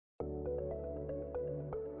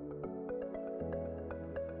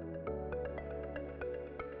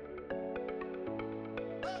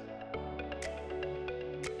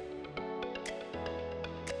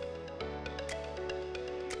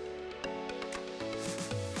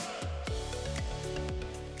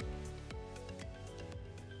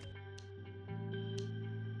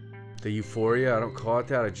the euphoria. I don't call it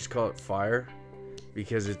that. I just call it fire,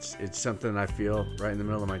 because it's something I feel right in the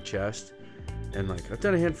middle of my chest. And like, I've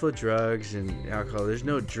done a handful of drugs and alcohol. There's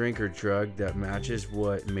no drink or drug that matches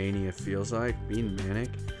what mania feels like. Being manic,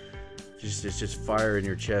 it's just fire in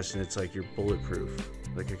your chest, and it's like you're bulletproof.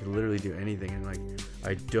 Like I can literally do anything, and like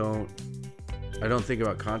I don't think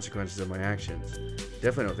about consequences of my actions.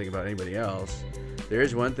 Definitely don't think about anybody else. There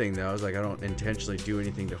is one thing though, I was like, I don't intentionally do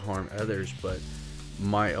anything to harm others, but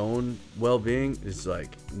my own well-being is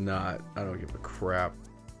like I don't give a crap.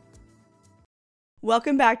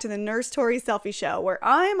 Welcome back to the Nurse Tori Selfie Show, where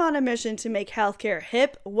I'm on a mission to make healthcare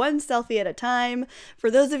hip, one selfie at a time.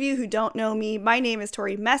 For those of you who don't know me, my name is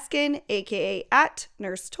Tori Meskin, aka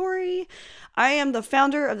 @NurseTori. I am the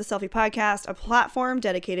founder of the Selfie Podcast, a platform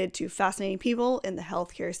dedicated to fascinating people in the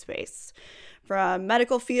healthcare space. From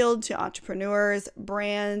medical field to entrepreneurs,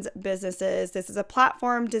 brands, businesses, this is a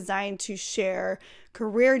platform designed to share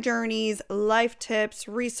career journeys, life tips,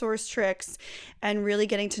 resource tricks, and really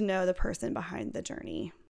getting to know the person behind the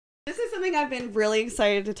journey. This is something I've been really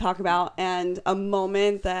excited to talk about, and a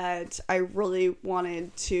moment that I really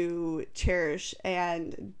wanted to cherish,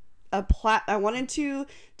 and I wanted to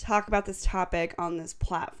talk about this topic on this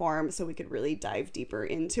platform so we could really dive deeper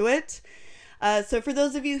into it. So for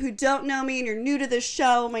those of you who don't know me and you're new to this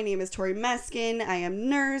show, my name is Tori Meskin. I am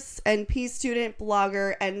nurse, NP student,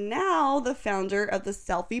 blogger, and now the founder of the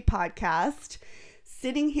Selfie Podcast.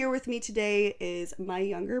 Sitting here with me today is my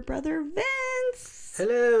younger brother, Vince.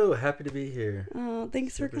 Hello, happy to be here. Oh,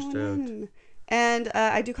 thanks Super for calling stoked. in. And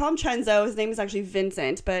I do call him Chenzo. His name is actually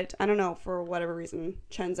Vincent, but I don't know, for whatever reason,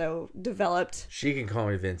 Chenzo developed. She can call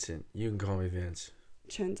me Vincent. You can call me Vince.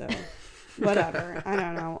 Chenzo. Whatever. I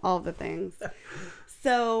don't know. All the things.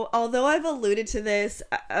 So, although I've alluded to this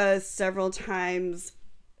several times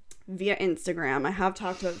via Instagram, I have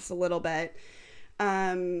talked about this a little bit.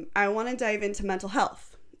 I want to dive into mental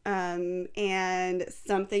health. And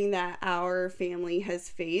something that our family has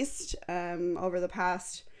faced over the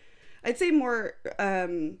past, I'd say more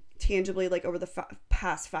tangibly, like over the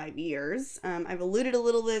past 5 years. I've alluded a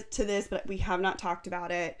little bit to this, but we have not talked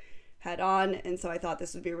about it head on, and so I thought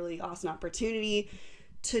this would be a really awesome opportunity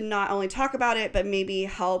to not only talk about it, but maybe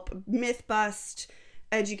help myth bust,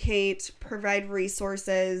 educate, provide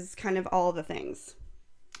resources, kind of all the things.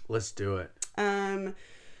 Let's do it.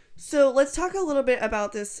 So let's talk a little bit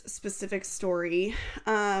about this specific story.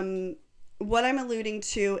 What I'm alluding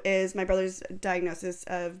to is my brother's diagnosis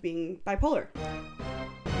of being bipolar.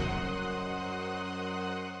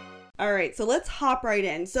 All right, so let's hop right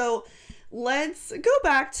in. So let's go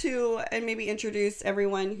back to and maybe introduce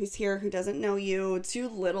everyone who's here who doesn't know you to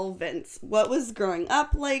little Vince. What was growing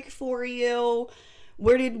up like for you?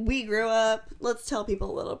 Where did we grow up? Let's tell people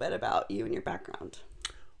a little bit about you and your background.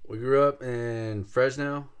 We grew up in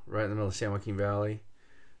Fresno, right in the middle of San Joaquin Valley.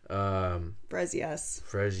 Frez,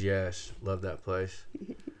 yes. Love that place.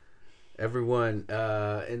 Everyone we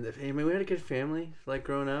had a good family, like,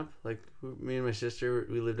 growing up. Like, me and my sister,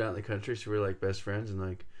 we lived out in the country, so we were like best friends, and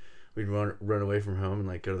like we'd run away from home and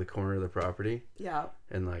like go to the corner of the property. Yeah.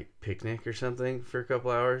 And like picnic or something for a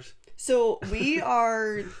couple hours. So we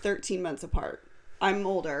are 13 months apart. I'm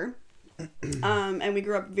older. And we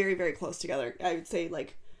grew up very, very close together. I would say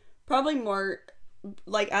like probably more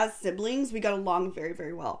like as siblings, we got along very,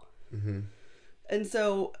 very well. Mm-hmm. And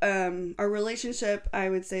so our relationship, I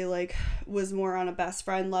would say, like, was more on a best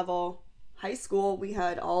friend level. High school, we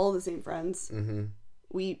had all the same friends. Mm-hmm.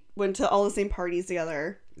 We went to all the same parties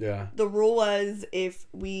together. Yeah. The rule was if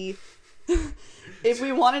we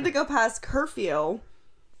wanted to go past curfew,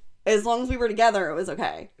 as long as we were together, it was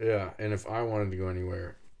okay. Yeah, and if I wanted to go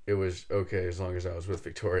anywhere, it was okay as long as I was with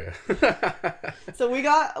Victoria. So we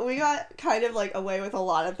got kind of like away with a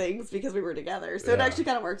lot of things because we were together. So it actually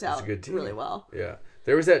kind of worked out really well. Yeah.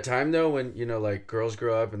 There was that time though when, you know, like girls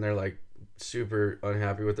grow up and they're like super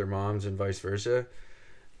unhappy with their moms and vice versa.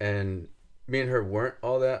 And me and her weren't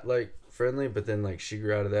all that like friendly, but then like she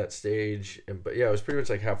grew out of that stage. But yeah, it was pretty much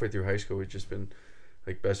like halfway through high school. We've just been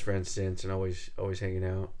like best friends since and always hanging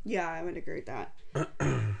out. Yeah, I would agree with that.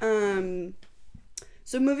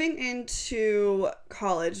 So moving into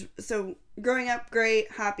college, so growing up,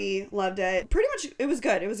 great, happy, loved it. Pretty much, it was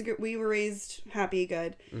good. We were raised happy,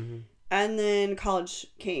 good. Mm-hmm. And then college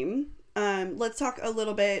came. Let's talk a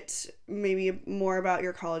little bit, maybe more about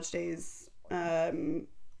your college days.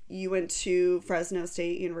 You went to Fresno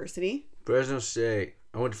State University. Fresno State.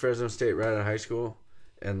 I went to Fresno State right out of high school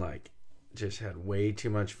and like just had way too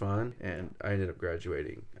much fun. And I ended up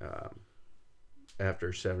graduating after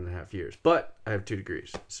 7.5 years, but I have 2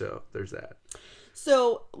 degrees, so there's that.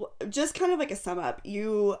 So just kind of like a sum up,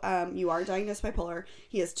 you are diagnosed bipolar.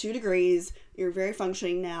 He has 2 degrees. You're very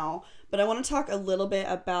functioning now. But I want to talk a little bit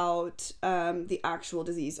about the actual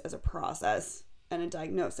disease as a process and a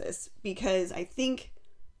diagnosis, because I think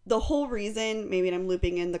the whole reason, maybe I'm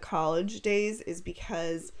looping in the college days, is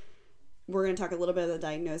because we're going to talk a little bit of the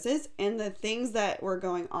diagnosis and the things that were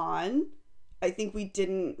going on. I think we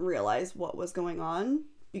didn't realize what was going on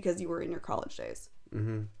because you were in your college days.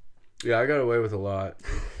 Mm-hmm. Yeah, I got away with a lot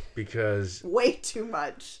because... way too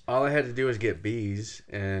much. All I had to do was get B's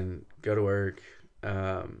and go to work.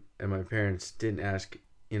 And my parents didn't ask,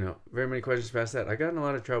 very many questions past that. I got in a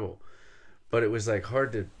lot of trouble. But it was like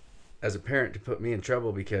hard to, as a parent, to put me in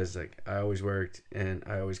trouble because like I always worked and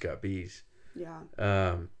I always got B's. Yeah.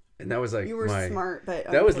 And that was like you were smart,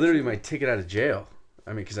 but that was literally my ticket out of jail. I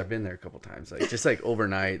mean, because I've been there a couple times, like just like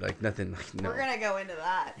overnight, like nothing. Like, no. We're gonna go into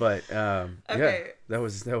that. But okay. Yeah, that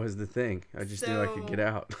was the thing. I just knew I could get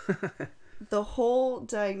out. The whole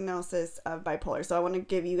diagnosis of bipolar. So I want to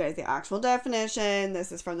give you guys the actual definition.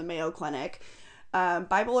 This is from the Mayo Clinic.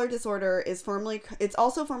 Bipolar disorder is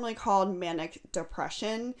also formally called manic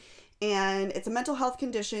depression, and it's a mental health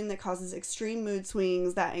condition that causes extreme mood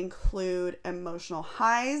swings that include emotional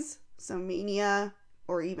highs, so mania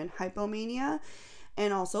or even hypomania,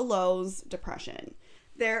 and also lows, depression.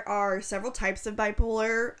 There are several types of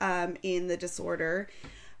bipolar in the disorder,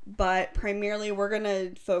 but primarily we're going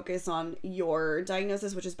to focus on your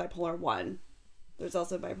diagnosis, which is bipolar 1. There's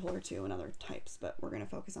also bipolar 2 and other types, but we're going to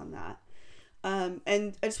focus on that. And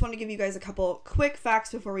I just want to give you guys a couple quick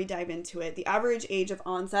facts before we dive into it. The average age of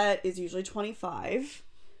onset is usually 25,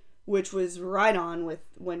 which was right on with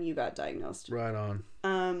when you got diagnosed. Right on.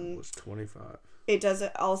 It was 25. It does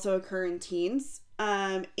also occur in teens.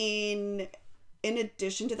 In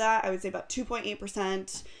addition to that, I would say about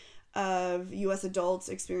 2.8% of U.S. adults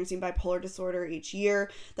experiencing bipolar disorder each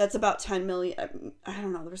year. That's about 10 million. I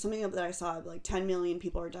don't know. There was something that I saw, like 10 million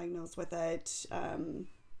people are diagnosed with it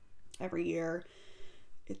every year.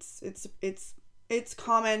 It's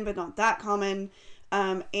common, but not that common.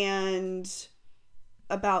 And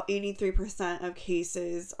about 83% of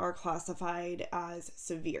cases are classified as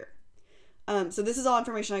severe. So this is all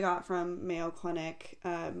information I got from Mayo Clinic,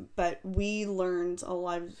 but we learned a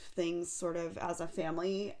lot of things sort of as a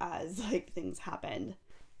family as like things happened.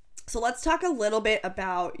 So let's talk a little bit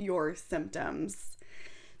about your symptoms.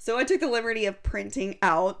 So I took the liberty of printing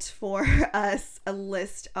out for us a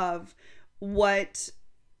list of what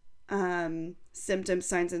symptoms,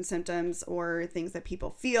 signs and symptoms, or things that people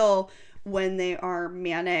feel when they are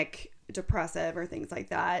manic, depressive, or things like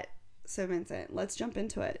that. So Vincent, let's jump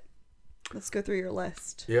into it. Let's go through your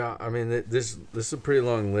list. Yeah, I mean, this is a pretty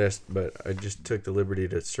long list, but I just took the liberty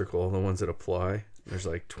to circle all the ones that apply. There's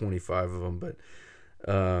like 25 of them, but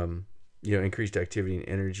increased activity and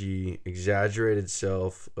energy, exaggerated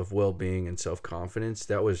self of well-being and self-confidence.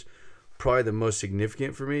 That was probably the most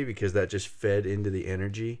significant for me because that just fed into the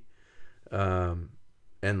energy. And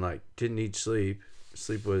like didn't need sleep.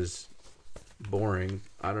 Sleep was boring.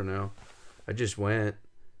 I don't know. I just went.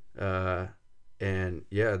 And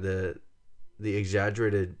yeah, the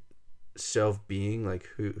exaggerated self-being, like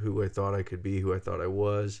who I thought I could be, who I thought I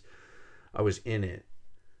was in it.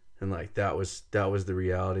 And like that was the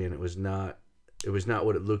reality, and it was not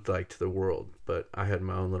what it looked like to the world, but I had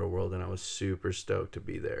my own little world and I was super stoked to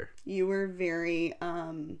be there. You were very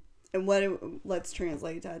let's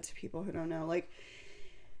translate that to people who don't know. Like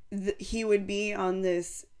he would be on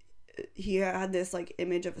this, he had this like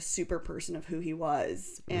image of a super person of who he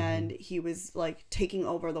was, and he was like taking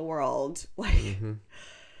over the world, like in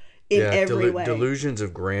every way. Delusions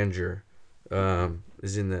of grandeur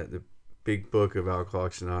is in the big book of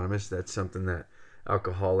Alcoholics Anonymous. That's something that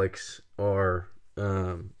alcoholics are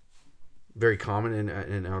very common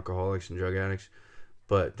in alcoholics and drug addicts,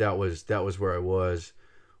 but that was where I was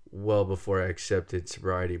well before I accepted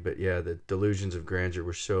sobriety. But yeah, the delusions of grandeur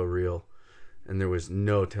were so real, and there was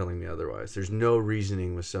no telling me otherwise. There's no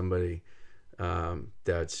reasoning with somebody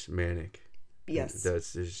that's manic. Yes.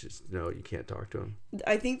 There's just no, you can't talk to them.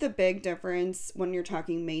 I think the big difference when you're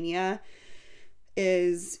talking mania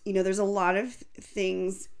is, there's a lot of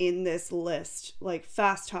things in this list, like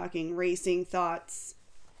fast talking, racing thoughts,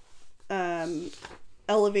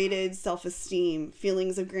 elevated self-esteem,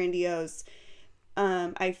 feelings of grandiose.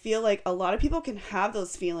 I feel like a lot of people can have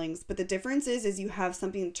those feelings, but the difference is you have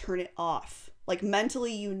something to turn it off. Like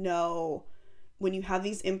mentally, when you have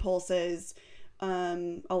these impulses,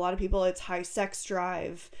 a lot of people, it's high sex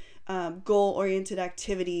drive, goal-oriented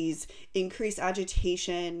activities, increased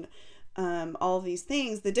agitation, all of these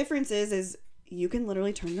things. The difference is you can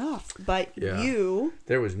literally turn it off. But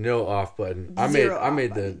there was no off button. I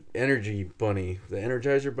made the energy bunny, the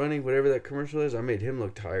Energizer bunny, whatever that commercial is. I made him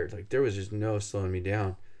look tired. Like there was just no slowing me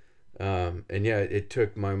down. And yeah, it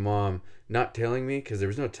took my mom not telling me, because there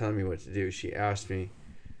was no telling me what to do. She asked me,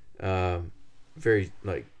 very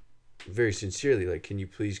sincerely, like, can you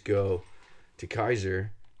please go to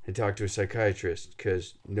Kaiser and talk to a psychiatrist,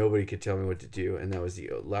 because nobody could tell me what to do. And that was the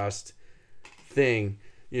last thing,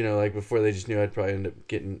 like before they just knew I'd probably end up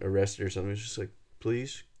getting arrested or something. It was just like,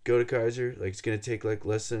 please go to Kaiser. Like, it's going to take like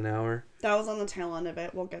less than an hour. That was on the tail end of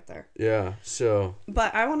it. We'll get there. Yeah. So.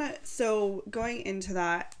 But so going into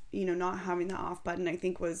that, not having the off button, I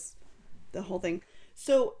think was the whole thing.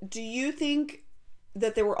 So do you think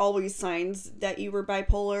that there were always signs that you were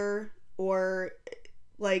bipolar, or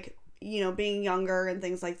like, being younger and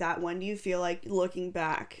things like that? When do you feel like, looking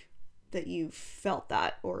back, that you felt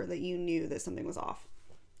that, or that you knew that something was off?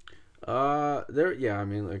 I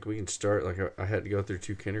mean, like, we can start, like, I had to go through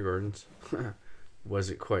 2 kindergartens.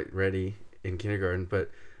 Wasn't quite ready in kindergarten, but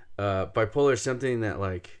bipolar is something that,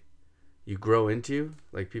 like, you grow into.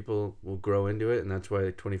 Like, people will grow into it, and that's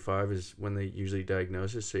why 25 is when they usually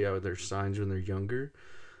diagnose it. So yeah, there's signs when they're younger.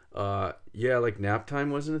 Like, nap time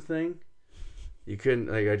wasn't a thing. You couldn't,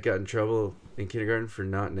 like, I'd got in trouble in kindergarten for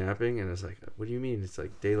not napping, and I was like, what do you mean? It's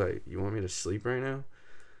like daylight. You want me to sleep right now?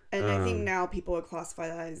 And I think now people would classify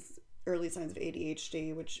that as early signs of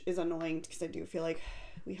ADHD, which is annoying, because I do feel like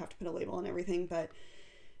we have to put a label on everything, but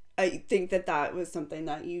I think that was something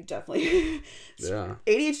that you definitely... Yeah.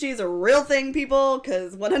 ADHD is a real thing, people,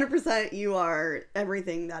 because 100% you are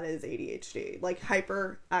everything that is ADHD. Like,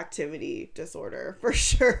 hyperactivity disorder, for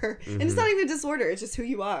sure. Mm-hmm. And it's not even a disorder, it's just who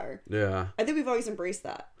you are. Yeah. I think we've always embraced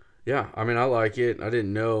that. Yeah, I mean, I like it. I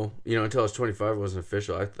didn't know, until I was 25, it wasn't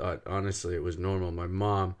official. I thought, honestly, it was normal. My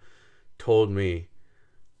mom told me,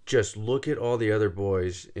 just look at all the other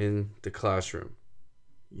boys in the classroom.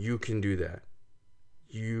 You can do that.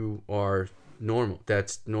 You are normal.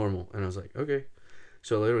 That's normal. And I was like, okay.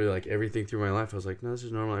 So literally, like, everything through my life, I was like, no, this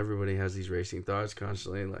is normal. Everybody has these racing thoughts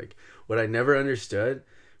constantly. And, like, what I never understood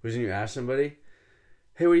was when you ask somebody,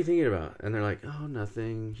 hey, what are you thinking about? And they're like, oh,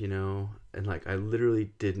 nothing, And, like, I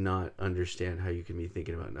literally did not understand how you can be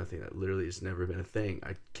thinking about nothing. That literally has never been a thing.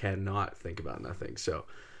 I cannot think about nothing. So,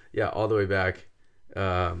 yeah, all the way back,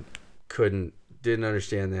 didn't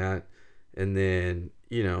understand that. And then,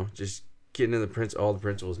 just getting in all the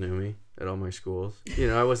principals knew me at all my schools.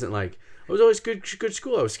 I wasn't like, I was always good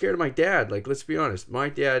school. I was scared of my dad. Like, let's be honest. My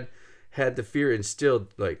dad had the fear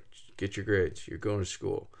instilled, like, get your grades. You're going to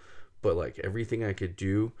school. But, like, everything I could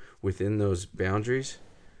do within those boundaries,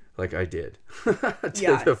 like, I did.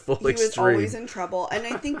 The full extreme. He was always in trouble. And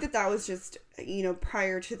I think that was just,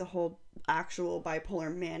 prior to the whole actual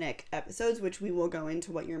bipolar manic episodes, which we will go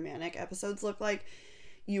into what your manic episodes look like.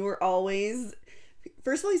 You were always...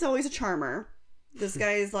 First of all, he's always a charmer. This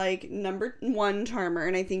guy is, like, number 1 charmer.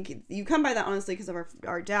 And I think you come by that, honestly, because of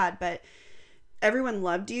our dad. But everyone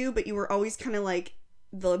loved you, but you were always kind of like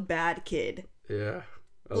the bad kid. Yeah.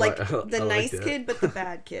 The nice kid, but the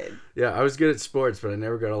bad kid. Yeah, I was good at sports, but I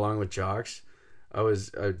never got along with jocks.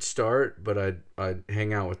 I'd start, but I'd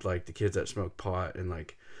hang out with, like, the kids that smoke pot, and,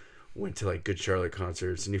 like, went to, like, Good Charlotte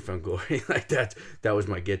concerts, New Found Glory. Like, that was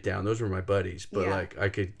my get down. Those were my buddies. But, like, I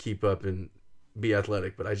could keep up and be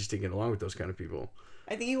athletic, but I just didn't get along with those kind of people.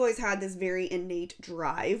 I think you always had this very innate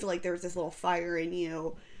drive. Like, there was this little fire in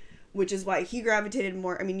you, which is why he gravitated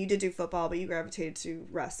more. I mean, you did do football, but you gravitated to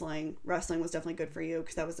wrestling. Wrestling was definitely good for you,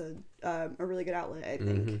 because that was a really good outlet, I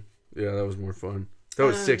think. Mm-hmm. Yeah, that was more fun. That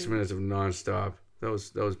was 6 minutes of nonstop. That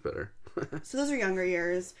was better. So those are younger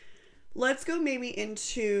years. Let's go maybe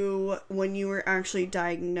into when you were actually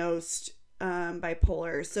diagnosed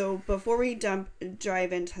bipolar. So before we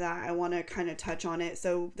drive into that, I want to kind of touch on it.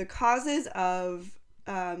 So the causes of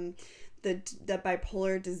the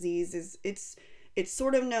bipolar disease is it's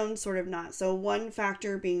sort of known, sort of not. So one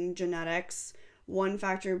factor being genetics, one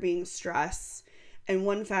factor being stress, and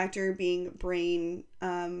one factor being brain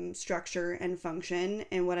structure and function.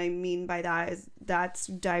 And what I mean by that is that's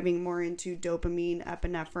diving more into dopamine,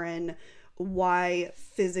 epinephrine, why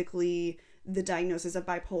physically the diagnosis of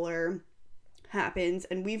bipolar happens.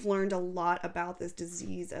 And we've learned a lot about this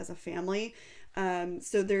disease as a family.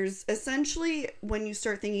 So there's essentially, when you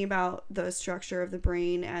start thinking about the structure of the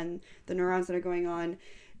brain and the neurons that are going on,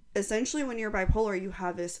 essentially when you're bipolar, you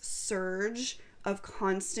have this surge of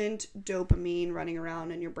constant dopamine running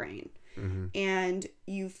around in your brain. Mm-hmm. And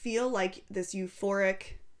you feel like this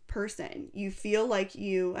euphoric person. You feel like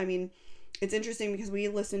it's interesting because we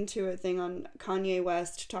listened to a thing on Kanye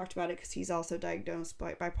West, talked about it because he's also diagnosed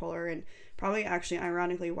by bipolar, and probably actually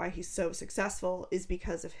ironically why he's so successful is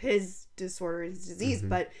because of his disorder, his disease. Mm-hmm.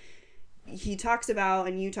 But he talks about,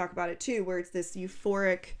 and you talk about it too, where it's this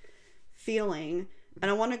euphoric feeling. And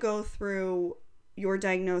I want to go through your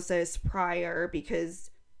diagnosis prior,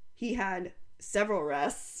 because he had several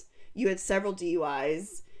arrests, you had several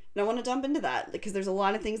DUIs, and I want to jump into that because there's a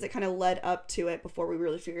lot of things that kind of led up to it before we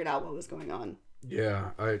really figured out what was going on. Yeah,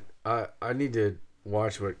 I need to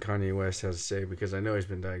watch what Kanye West has to say because I know he's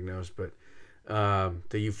been diagnosed, but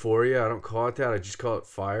the euphoria, I don't call it that. I just call it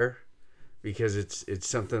fire because it's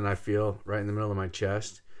something I feel right in the middle of my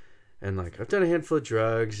chest. And like I've done a handful of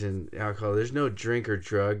drugs and alcohol. There's no drink or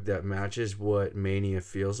drug that matches what mania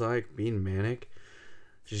feels like. Being manic,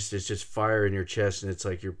 it's just fire in your chest, and it's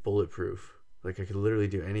like you're bulletproof. Like I could literally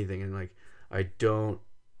do anything, and like I don't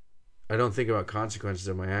think about consequences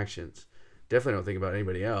of my actions. Definitely don't think about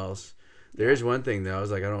anybody else. There is one thing though, I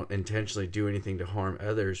was like I don't intentionally do anything to harm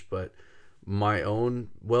others, but my own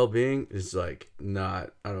well-being is like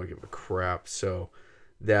not. I don't give a crap. So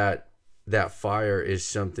that fire is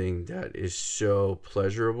something that is so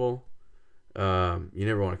pleasurable. You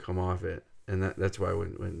never want to come off it, and that's why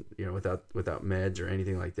when you know without meds or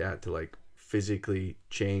anything like that to like physically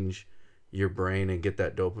change your brain and get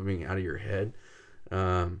that dopamine out of your head,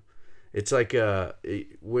 it's like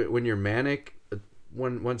when you're manic.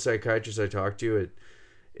 One psychiatrist I talked to,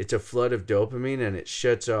 it's a flood of dopamine, and it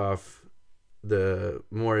shuts off the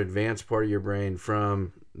more advanced part of your brain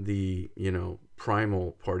from the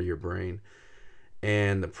primal part of your brain.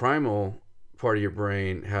 And the primal part of your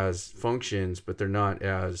brain has functions, but they're not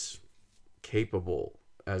as capable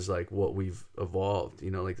as like what we've evolved,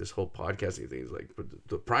 like this whole podcasting thing is like, but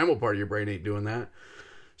the primal part of your brain ain't doing that.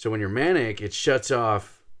 So when you're manic, it shuts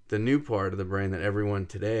off the new part of the brain that everyone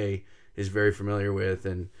today is very familiar with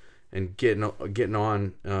and getting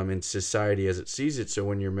on in society as it sees it. So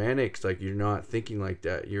when you're manic, it's like you're not thinking like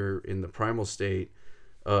that. You're in the primal state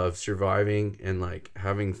of surviving and like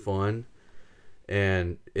having fun,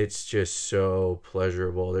 and it's just so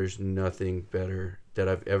pleasurable. There's nothing better that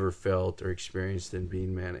I've ever felt or experienced than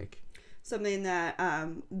being manic. Something that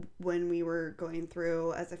when we were going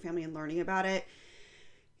through as a family and learning about it,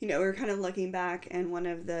 we were kind of looking back, and one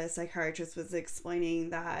of the psychiatrists was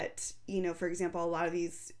explaining that, for example, a lot of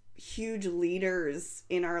these huge leaders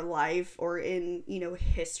in our life or in,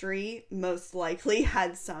 history most likely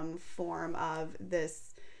had some form of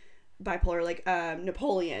this bipolar, like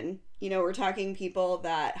Napoleon. We're talking people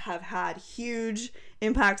that have had huge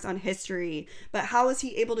impacts on history, but how is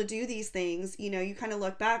he able to do these things? You kind of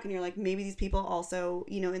look back and you're like, maybe these people also,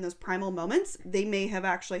 in those primal moments, they may have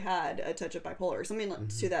actually had a touch of bipolar or something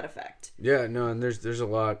to that effect. Yeah, no, and there's a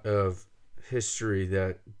lot of history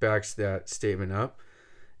that backs that statement up,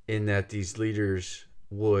 in that these leaders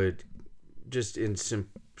would just in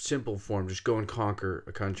simple form just go and conquer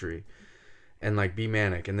a country and like be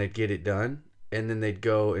manic, and they'd get it done, and then they'd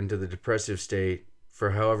go into the depressive state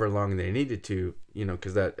for however long they needed to,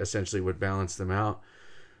 because that essentially would balance them out.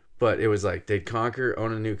 But it was like they'd conquer,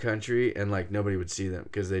 own a new country, and like nobody would see them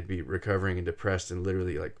because they'd be recovering and depressed and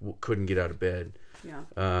literally like couldn't get out of bed.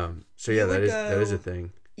 Yeah. So yeah, that is a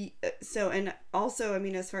thing. So, and also,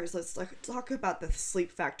 as far as, let's talk about the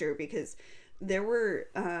sleep factor, because there were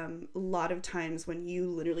a lot of times when you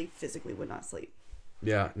literally physically would not sleep.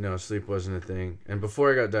 Yeah, no, sleep wasn't a thing. And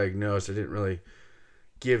before I got diagnosed, I didn't really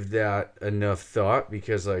give that enough thought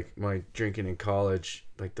because like my drinking in college,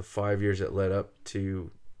 like the 5 years that led up to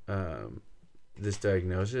this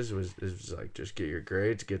diagnosis was like just get your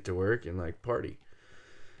grades, get to work, and like party.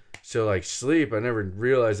 So like sleep, I never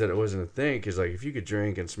realized that it wasn't a thing, because like if you could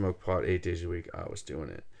drink and smoke pot 8 days a week, I was doing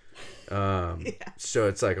it. So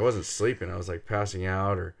it's like I wasn't sleeping, I was like passing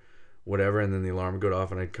out or whatever, and then the alarm would go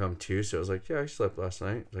off and I'd come to. So I was like, yeah, I slept last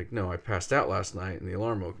night. Like, no, I passed out last night and the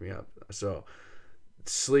alarm woke me up. So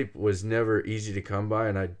sleep was never easy to come by,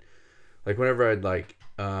 and I'd like whenever I'd like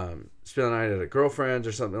spend the night at a girlfriend's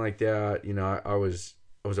or something like that, I was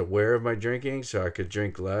aware of my drinking, so I could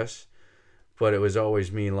drink less, but it was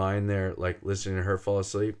always me lying there like listening to her fall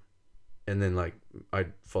asleep, and then like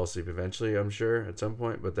I'd fall asleep eventually, I'm sure at some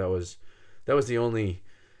point, but that was the only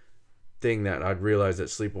thing that I'd realized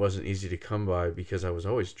that sleep wasn't easy to come by because I was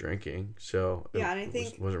always drinking. So yeah, and I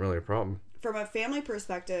think wasn't really a problem. From a family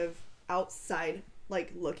perspective, outside,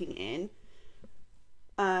 like looking in,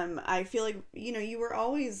 I feel like, we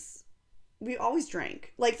always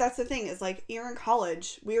drank. Like, that's the thing, is like, you're in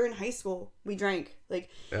college, we were in high school, we drank.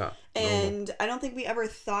 Like, yeah, and normal. I don't think we ever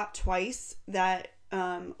thought twice that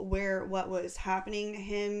where what was happening to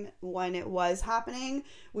him when it was happening,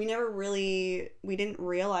 we didn't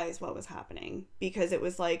realize what was happening because it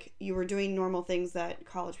was like you were doing normal things that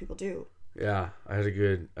college people do. Yeah, I had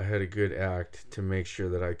a good act to make sure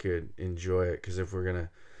that I could enjoy it, because if we're gonna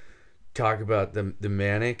talk about the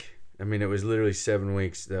manic, I mean, it was literally 7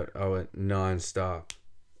 weeks that I went nonstop.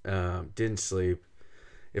 Didn't sleep.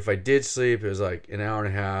 If I did sleep, it was like an hour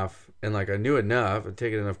and a half, and like I knew enough. I'd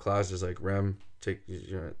taken enough classes, like REM, take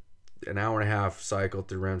an hour and a half cycle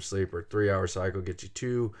through REM sleep, or 3 hour cycle gets you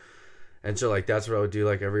 2, and so like that's what I would do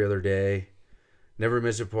like every other day. Never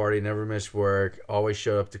miss a party, never miss work, always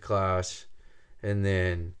show up to class, and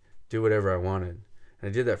then do whatever I wanted. And I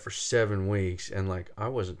did that for 7 weeks, and like I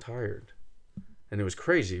wasn't tired. And it was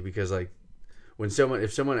crazy because like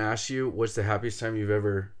if someone asks you what's the happiest time you've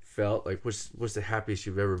ever felt, like what's the happiest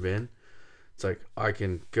you've ever been, it's like I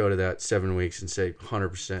can go to that 7 weeks and say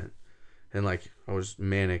 100%. And like I was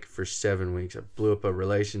manic for 7 weeks. I blew up a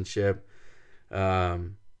relationship, but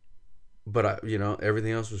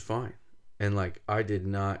everything else was fine. And like I did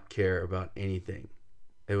not care about anything.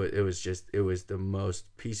 It was the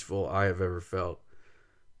most peaceful I have ever felt.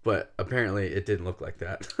 But apparently it didn't look like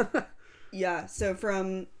that. Yeah. So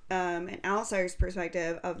from an outsider's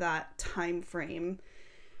perspective of that time frame,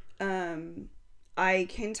 I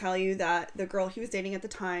can tell you that the girl he was dating at the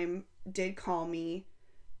time did call me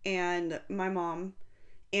and my mom,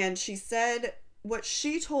 and she said what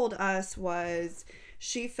she told us was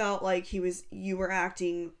she felt like you were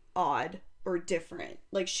acting odd or different.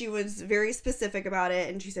 Like she was very specific about it,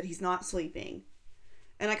 and she said he's not sleeping.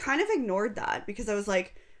 And I kind of ignored that because I was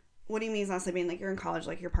like, what do you mean he's not sleeping? Like you're in college,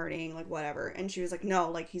 like you're partying, like whatever. And she was like, no,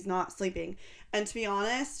 like he's not sleeping. And to be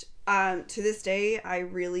honest, to this day, I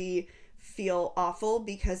really feel awful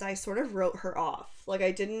because I sort of wrote her off. Like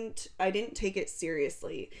I didn't take it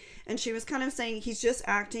seriously. And she was kind of saying he's just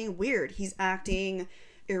acting weird. He's acting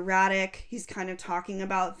erratic. He's kind of talking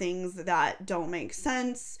about things that don't make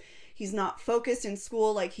sense. He's not focused in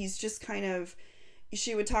school. Like he's just kind of,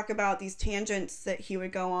 she would talk about these tangents that he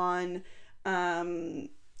would go on,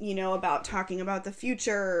 about talking about the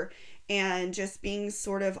future and just being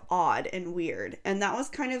sort of odd and weird. And that was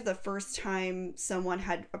kind of the first time someone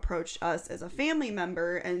had approached us as a family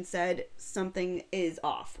member and said something is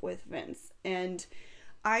off with Vince. And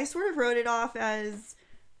I sort of wrote it off as,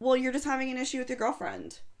 well, you're just having an issue with your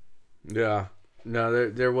girlfriend. Yeah. No,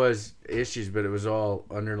 there was issues, but it was all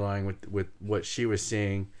underlying with what she was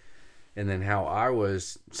seeing, and then how I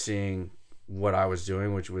was seeing what I was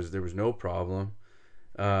doing, which was there was no problem.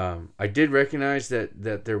 I did recognize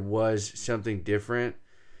that there was something different,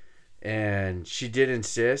 and she did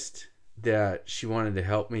insist that she wanted to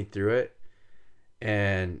help me through it,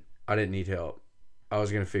 and I didn't need help. I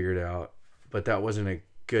was going to figure it out, but that wasn't a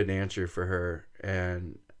good answer for her.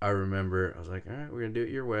 And I remember I was like, all right, we're going to do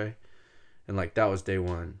it your way. And like that was day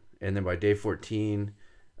 1. And then by day 14,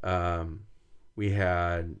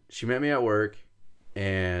 she met me at work,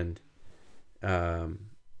 and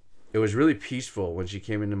it was really peaceful when she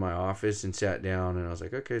came into my office and sat down, and I was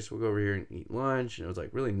like, okay, so we'll go over here and eat lunch. And it was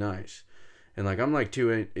like really nice. And like I'm like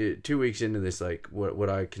 2 weeks into this, like what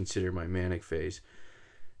I consider my manic phase,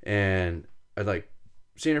 and I'd like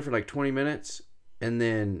seen her for like 20 minutes, and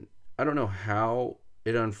then I don't know how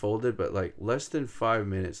it unfolded, but like less than 5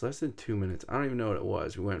 minutes, less than 2 minutes, I don't even know what it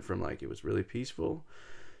was. We went from like it was really peaceful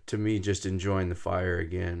to me just enjoying the fire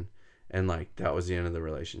again, and like that was the end of the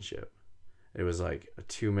relationship. It was like a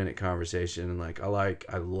 2-minute conversation, and like I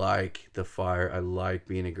like the fire, I like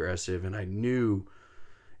being aggressive, and I knew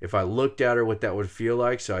if I looked at her what that would feel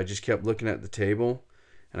like. So I just kept looking at the table,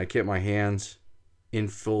 and I kept my hands in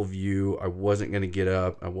full view. I wasn't going to get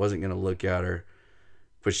up, I wasn't going to look at her.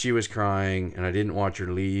 But she was crying, and I didn't watch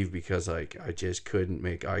her leave because like I just couldn't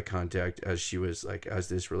make eye contact as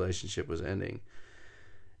this relationship was ending.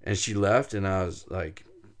 And she left, and I was like,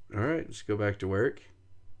 all right, let's go back to work.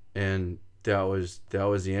 And that was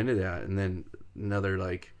the end of that. And then another,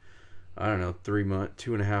 like, I don't know, 3 months,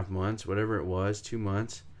 2.5 months, whatever it was, 2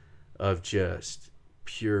 months of just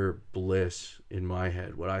pure bliss in my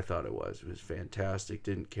head. What I thought it was fantastic.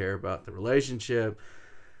 Didn't care about the relationship.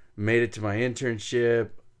 Made it to my internship.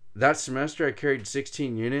 That semester I carried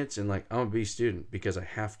 16 units, and like I'm a B student because I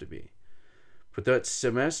have to be. But that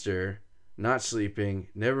semester, not sleeping,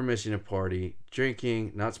 never missing a party,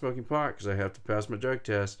 drinking, not smoking pot because I have to pass my drug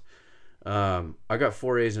test. I got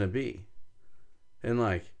 4 A's and a B. And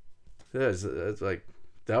like that's like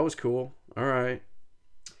that was cool. All right.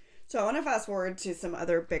 So I want to fast forward to some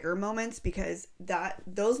other bigger moments, because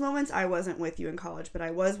those moments I wasn't with you in college, but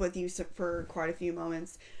I was with you for quite a few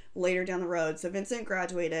moments later down the road. So Vincent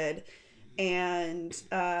graduated, and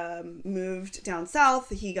moved down south.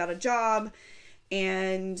 He got a job,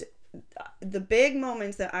 and the big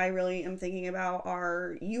moments that I really am thinking about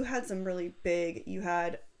are, you had some really big, you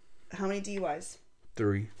had how many DUIs?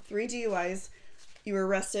 3. 3 DUIs. You were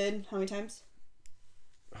arrested how many times?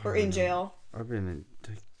 Or in jail? I've been in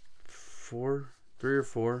 3 or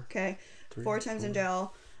 4. Okay. 4 times in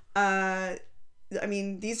jail. I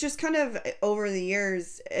mean, these just kind of over the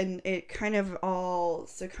years, and it kind of all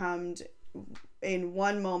succumbed in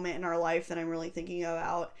one moment in our life that I'm really thinking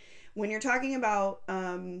about. When you're talking about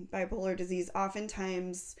bipolar disease,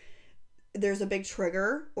 oftentimes there's a big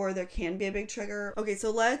trigger, or there can be a big trigger. Okay,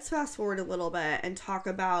 so let's fast forward a little bit and talk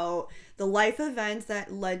about the life events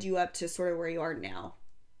that led you up to sort of where you are now.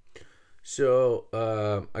 So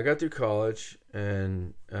I got through college,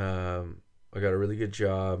 and I got a really good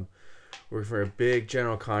job working for a big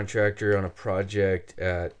general contractor on a project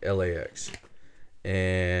at LAX.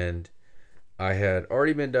 And I had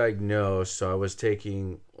already been diagnosed, so I was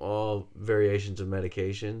taking all variations of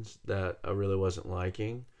medications that I really wasn't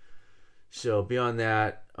liking. So beyond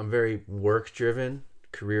that, I'm very work-driven,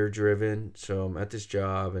 career-driven. So I'm at this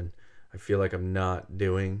job, and I feel like I'm not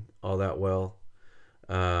doing all that well.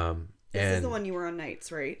 This is the one you were on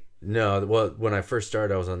nights, right? No, well, when I first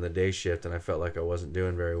started, I was on the day shift, and I felt like I wasn't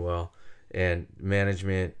doing very well. And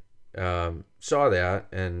management saw that,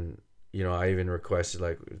 and I even requested,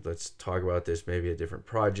 like, let's talk about this, maybe a different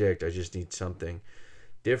project. I just need something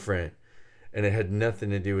different. And it had nothing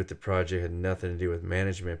to do with the project, had nothing to do with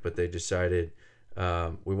management, but they decided,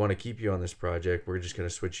 we want to keep you on this project. We're just going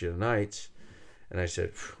to switch you to nights. And I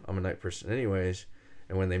said, I'm a night person anyways.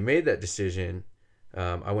 And when they made that decision,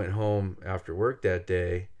 I went home after work that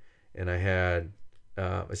day, and I had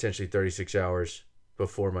essentially 36 hours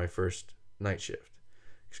before my first night shift.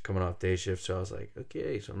 Just coming off day shift, so I was like,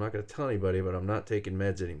 okay, so I'm not going to tell anybody, but I'm not taking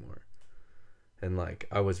meds anymore. And like,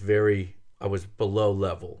 I was below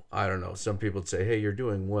level. I don't know. Some people would say, hey, you're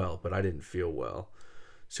doing well, but I didn't feel well.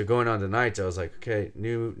 So going on to nights, I was like, okay,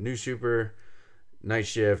 new super night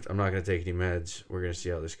shift. I'm not going to take any meds. We're going to see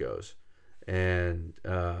how this goes. And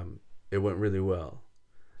it went really well.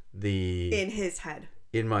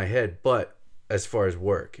 In my head, but as far as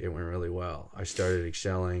work, it went really well. I started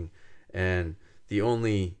excelling, and the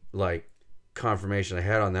only like confirmation I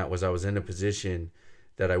had on that was I was in a position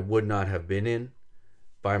that I would not have been in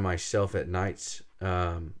by myself at nights,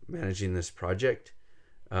 managing this project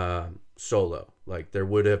solo. Like, there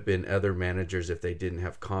would have been other managers if they didn't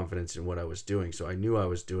have confidence in what I was doing. So I knew I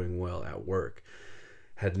was doing well at work.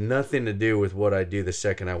 Had nothing to do with what I do the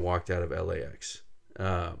second I walked out of LAX.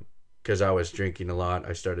 Because I was drinking a lot.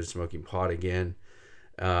 I started smoking pot again.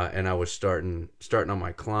 And I was starting on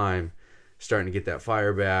my climb, starting to get that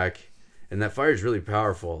fire back. And that fire is really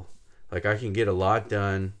powerful. Like, I can get a lot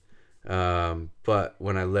done. But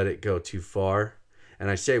when I let it go too far, and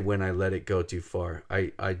I say when I let it go too far,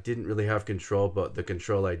 I didn't really have control, but the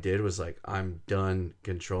control I did was like, I'm done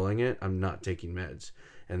controlling it. I'm not taking meds.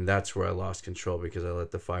 And that's where I lost control, because I let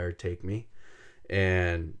the take me.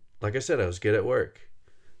 And like I said, I was good at work.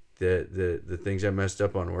 The things I messed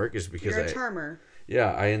up on work is because you're a charmer.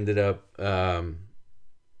 Yeah, I ended up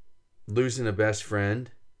losing a best friend,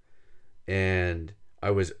 and I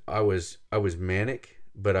was manic,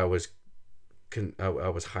 but I was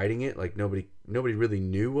hiding it. Like, nobody really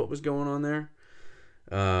knew what was going on there.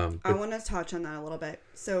 I want to touch on that a little bit.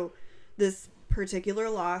 So this particular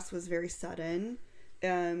loss was very sudden,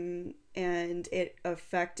 and it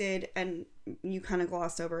affected, and you kind of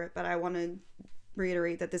glossed over it, but I want to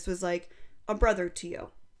reiterate that this was like a brother to you.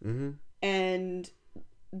 Mm-hmm. And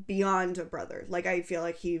beyond a brother. Like, I feel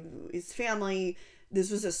like his family,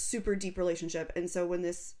 this was a super deep relationship. And so when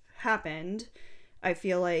this happened, I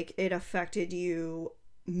feel like it affected you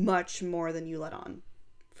much more than you let on,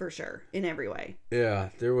 for sure, in every way. Yeah,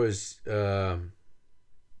 there was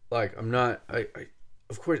like, I'm not, I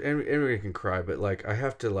of course everybody can cry, but like, I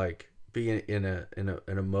have to like be in a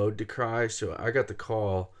mode to cry. So I got the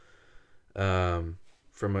call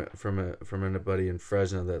from a buddy in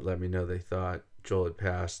Fresno that let me know they thought Joel had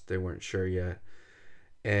passed. They weren't sure yet,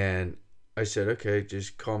 and I said, okay,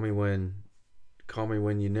 just call me when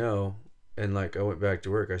you know. And like, I went back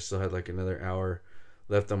to work. I still had like another hour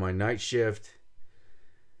left on my night shift,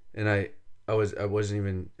 and I wasn't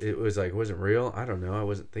even, it was like, it wasn't real. I don't know, I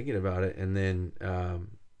wasn't thinking about it. And then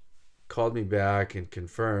called me back and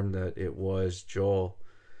confirmed that it was Joel.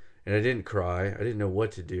 And I didn't cry. I didn't know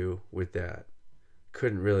what to do with that.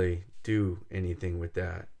 Couldn't really do anything with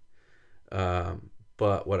that.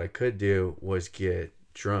 But what I could do was get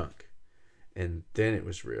drunk. And then it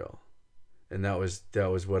was real. And that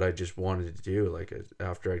was what I just wanted to do. Like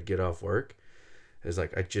after I'd get off work, is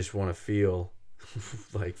like I just want to feel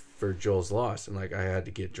like for Joel's loss, and like I had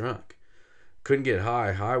to get drunk. Couldn't get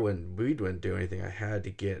high when weed wouldn't do anything. I had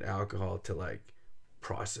to get alcohol to like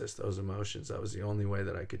process those emotions. That was the only way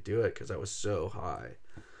that I could do it, because I was so high.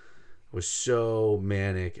 I was so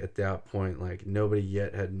manic at that point. Like nobody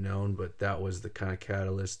yet had known, but that was the kind of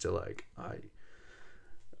catalyst to like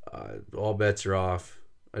all bets are off.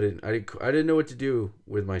 I didn't know what to do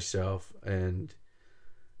with myself, and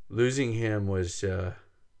losing him was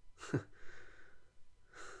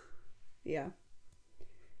yeah.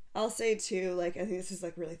 I'll say too, like, I think this is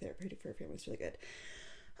like really therapeutic for a family. It's really good.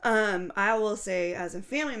 I will say, as a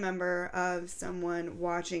family member of someone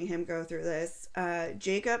watching him go through this,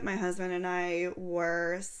 Jacob, my husband, and I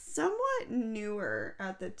were somewhat newer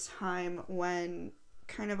at the time when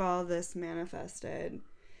kind of all this manifested.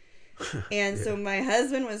 And so my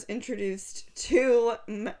husband was introduced to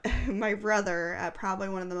my brother at probably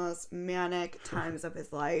one of the most manic times of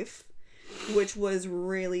his life, which was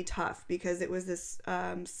really tough because it was this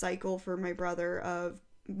cycle for my brother of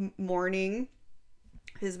mourning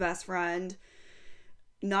his best friend,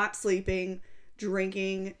 not sleeping,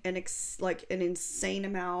 drinking an insane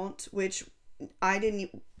amount, which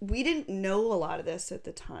we didn't know a lot of this at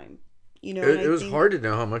the time. You know, it was hard to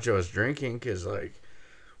know how much I was drinking, because like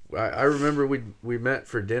I remember we met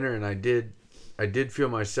for dinner, and I did feel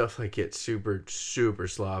myself like get super, super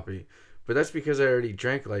sloppy, but that's because I already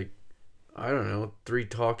drank like, I don't know, 3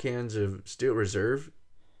 tall cans of Steel Reserve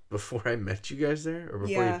before I met you guys there, or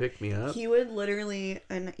before you picked me up. He would literally,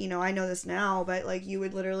 and you know, I know this now, but like you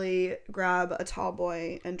would literally grab a tall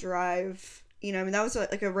boy and drive, you know, I mean, that was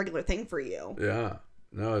like a regular thing for you. Yeah.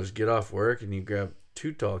 No, just get off work and you grab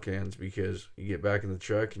 2 tall cans, because you get back in the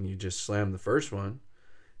truck and you just slam the first one,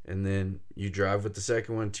 and then you drive with the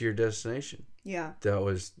second one to your destination. Yeah. That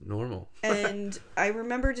was normal. And I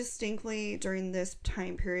remember distinctly during this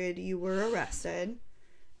time period, you were arrested.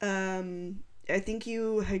 I think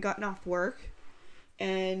you had gotten off work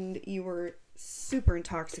and you were super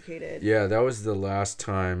intoxicated. Yeah, that was the last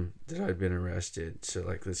time that I'd been arrested. So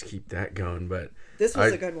like, let's keep that going. But this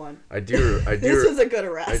was a good one. This was a good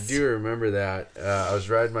arrest. I do remember that. I was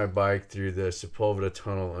riding my bike through the Sepulveda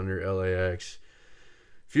Tunnel under LAX.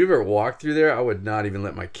 If you ever walked through there, I would not even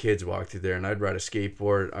let my kids walk through there, and I'd ride a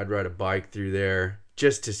skateboard, I'd ride a bike through there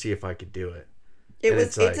just to see if I could do it.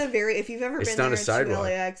 It's if you've ever been there to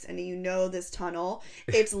LAX and you know this tunnel,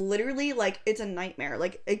 it's literally like, it's a nightmare.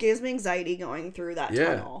 Like, it gives me anxiety going through that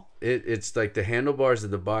tunnel. It's like the handlebars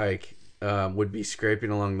of the bike would be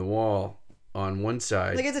scraping along the wall on one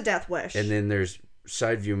side. Like, it's a death wish. And then there's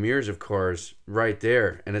side view mirrors of cars right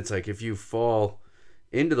there. And it's like, if you fall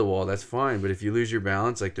into the wall, that's fine, but if you lose your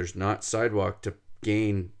balance, like, there's not sidewalk to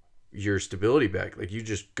gain your stability back. Like, you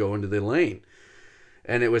just go into the lane.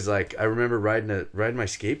 And it was like, I remember riding my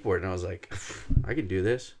skateboard, and I was like, I can do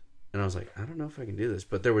this. And I was like, I don't know if I can do this,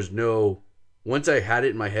 but there was no, once I had it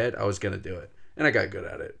in my head, I was gonna do it, and I got good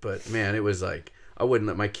at it. But man, it was like, I wouldn't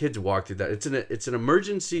let my kids walk through that. It's an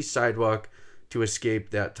emergency sidewalk to escape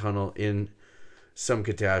that tunnel in some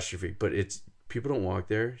catastrophe, but people don't walk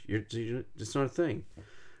there. It's not a thing.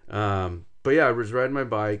 But yeah, I was riding my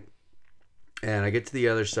bike, and I get to the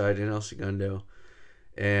other side in El Segundo,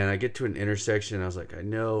 and I get to an intersection, and I was like, I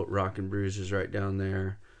know Rock and Brews is right down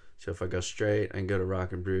there, so if I go straight, I can go to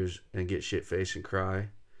Rock and Brews and get shit-faced and cry,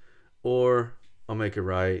 or I'll make a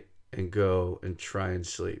right and go and try and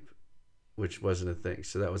sleep, which wasn't a thing.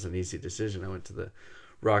 So that was an easy decision. I went to the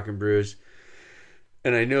Rock and Brews,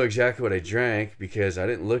 and I know exactly what I drank, because I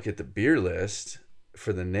didn't look at the beer list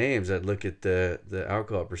for the names. I'd look at the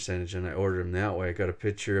alcohol percentage, and I ordered them that way. I got a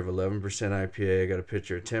picture of 11% IPA, I got a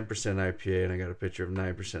picture of 10% IPA, and I got a picture of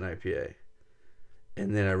 9% IPA.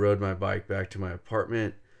 And then I rode my bike back to my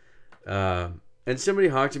apartment, and somebody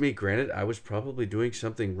honked at me. Granted, I was probably doing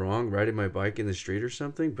something wrong, riding my bike in the street or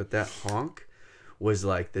something, but that honk was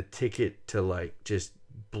like the ticket to like just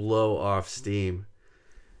blow off steam.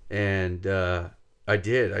 And I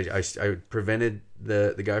did. I prevented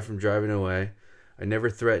the guy from driving away. I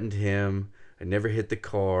never threatened him. I never hit the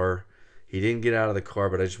car. He didn't get out of the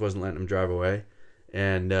car, but I just wasn't letting him drive away.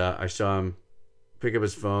 And I saw him pick up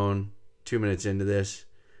his phone 2 minutes into this.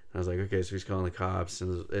 And I was like, okay, so he's calling the cops.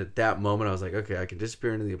 And at that moment, I was like, okay, I can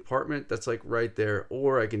disappear into the apartment that's like right there,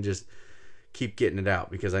 or I can just keep getting it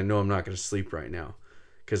out, because I know I'm not going to sleep right now.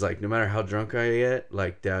 Because like, no matter how drunk I get,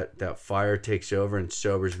 like that fire takes over and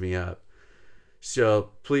sobers me up.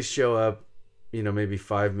 So police show up, you know, maybe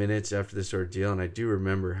 5 minutes after this ordeal. And I do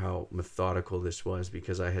remember how methodical this was,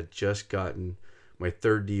 because I had just gotten my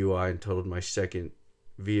 3rd DUI and totaled my 2nd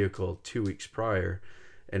vehicle 2 weeks prior,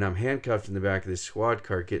 and I'm handcuffed in the back of this squad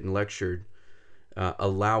car getting lectured,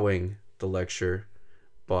 allowing the lecture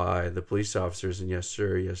by the police officers, and yes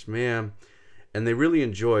sir, yes ma'am, and they really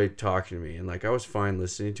enjoyed talking to me, and like I was fine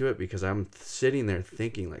listening to it because I'm sitting there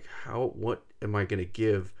thinking like, what am I going to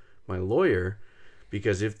give my lawyer?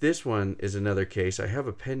 Because if this one is another case, I have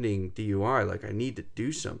a pending DUI, like I need to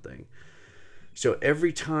do something. So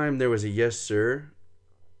every time there was a yes sir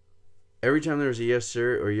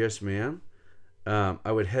or yes ma'am,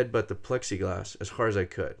 I would headbutt the plexiglass as hard as I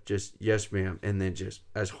could. Just yes ma'am, and then just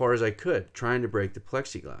as hard as I could, trying to break the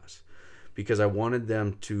plexiglass. Because I wanted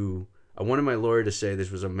my lawyer to say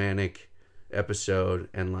this was a manic episode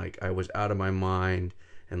and like I was out of my mind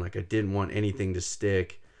and like I didn't want anything to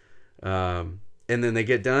stick. And then they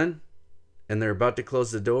get done and they're about to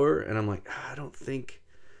close the door and I'm like, I don't think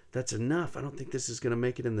that's enough. I don't think this is going to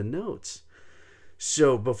make it in the notes.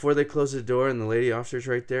 So before they close the door and the lady officer's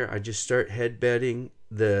right there, I just start headbutting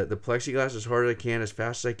the plexiglass as hard as I can, as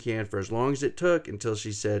fast as I can, for as long as it took, until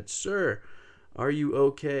she said, "Sir, are you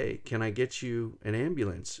okay? Can I get you an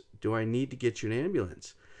ambulance? Do I need to get you an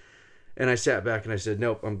ambulance?" And I sat back and I said,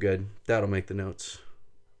 "Nope, I'm good. That'll make the notes."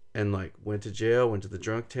 And like went to jail, went to the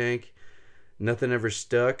drunk tank. Nothing ever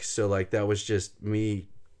stuck. So like that was just me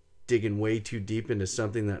digging way too deep into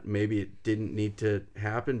something that maybe it didn't need to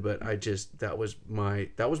happen, but that was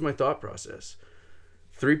my thought process.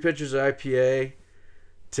 3 pitchers of IPA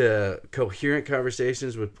to coherent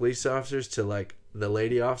conversations with police officers to like the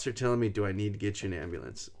lady officer telling me, "Do I need to get you an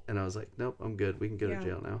ambulance?" And I was like, "Nope, I'm good. We can go to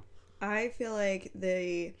jail now." I feel like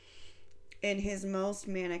in his most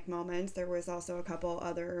manic moments, there was also a couple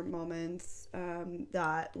other moments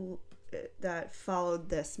that followed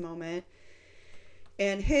this moment.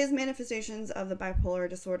 And his manifestations of the bipolar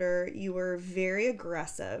disorder, you were very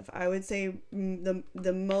aggressive. I would say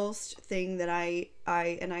the most thing that I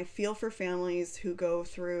feel for families who go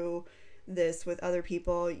through this with other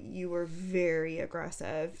people, you were very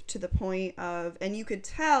aggressive to the point of, and you could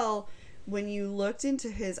tell when you looked into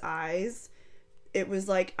his eyes, it was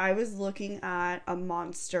like I was looking at a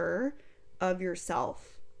monster of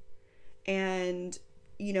yourself. And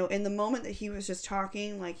you know, in the moment that he was just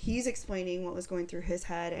talking, like he's explaining what was going through his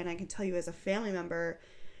head. And I can tell you as a family member,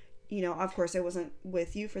 you know, of course I wasn't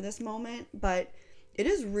with you for this moment, but it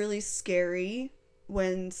is really scary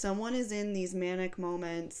when someone is in these manic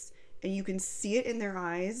moments and you can see it in their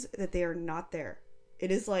eyes that they are not there.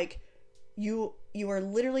 It is like you are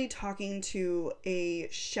literally talking to a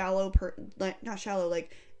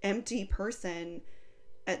empty person.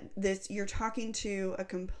 You're talking to a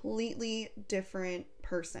completely different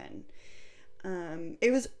person.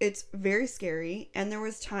 It's very scary. And there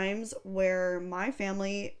was times where my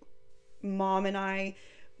family, mom and I,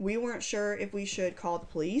 we weren't sure if we should call the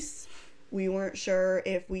police. We weren't sure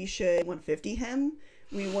if we should 150 him.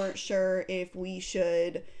 We weren't sure if we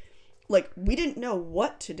should, we didn't know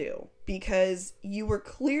what to do because you were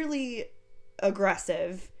clearly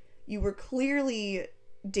aggressive. You were clearly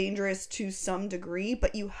dangerous to some degree,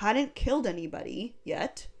 but you hadn't killed anybody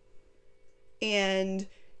yet. And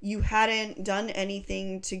you hadn't done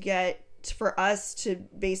anything for us to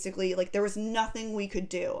basically, there was nothing we could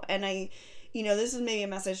do. And this is maybe a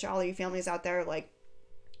message to all you families out there,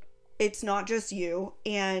 it's not just you.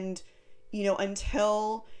 And,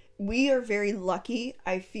 until we are very lucky,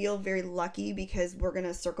 I feel very lucky because we're going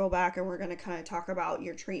to circle back and we're going to kind of talk about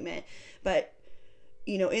your treatment. But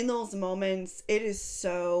in those moments, it is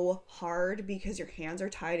so hard because your hands are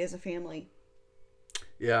tied as a family.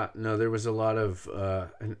 Yeah, no, there was a lot of,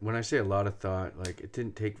 and when I say a lot of thought, it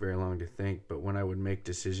didn't take very long to think, but when I would make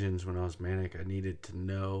decisions when I was manic, I needed to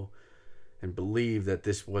know and believe that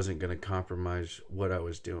this wasn't going to compromise what I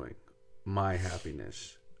was doing, my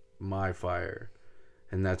happiness, my fire.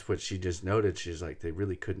 And that's what she just noted. She's like, they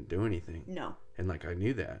really couldn't do anything. No. And I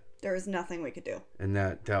knew that. There was nothing we could do. And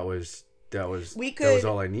that was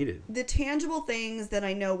all I needed. The tangible things that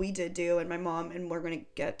I know we did do, and my mom, and we're going to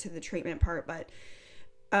get to the treatment part, but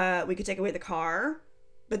we could take away the car,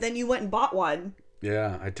 but then you went and bought one.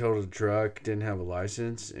 Yeah, I totaled a truck, didn't have a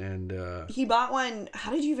license, and he bought one.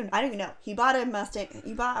 How did you even? I don't even know. He bought a Mustang.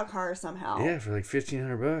 You bought a car somehow. Yeah, for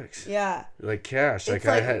 $1,500. Yeah, cash.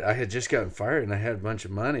 I had just gotten fired and I had a bunch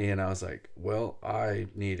of money, and I was like, well, I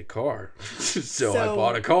need a car, so I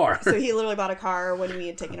bought a car. So he literally bought a car when we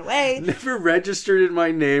had taken away. Never registered in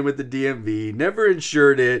my name with the DMV. Never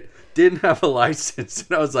insured it. Didn't have a license,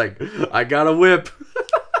 and I was like, I got a whip.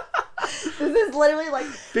 This is literally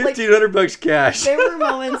 $1,500 cash. There were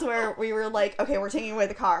moments where we were like, okay, we're taking away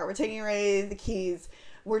the car, we're taking away the keys,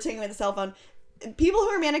 we're taking away the cell phone. people who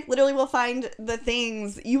are manic literally will find the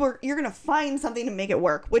things you're gonna find something to make it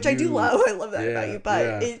work, which I do love. I love that about you,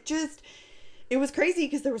 but it was crazy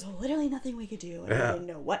because there was literally nothing we could do, and I didn't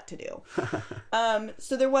know what to do.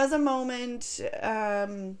 So there was a moment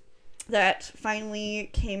that finally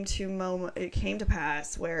came to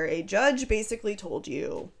pass where a judge basically told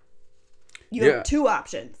you have two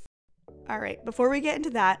options. All right, before we get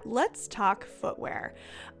into that, let's talk footwear.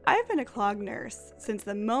 I've been a clog nurse since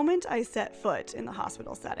the moment I set foot in the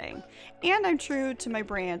hospital setting, and I'm true to my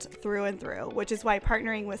brand through and through, which is why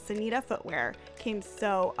partnering with Sanita Footwear came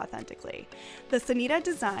so authentically. The Sanita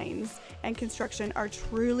designs and construction are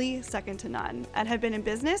truly second to none and have been in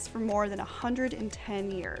business for more than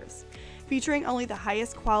 110 years. Featuring only the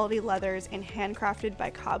highest quality leathers and handcrafted by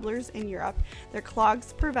cobblers in Europe, their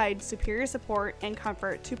clogs provide superior support and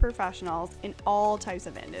comfort to professionals in all types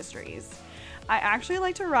of industries. I actually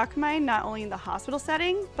like to rock mine not only in the hospital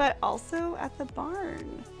setting, but also at the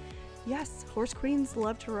barn. Yes, horse queens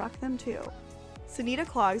love to rock them too. Sanita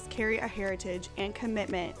clogs carry a heritage and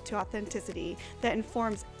commitment to authenticity that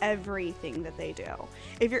informs everything that they do.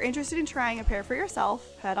 If you're interested in trying a pair for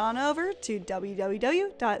yourself, head on over to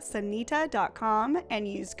www.sanita.com and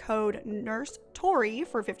use code NURSETORI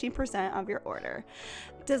for 15% of your order.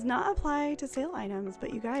 Does not apply to sale items,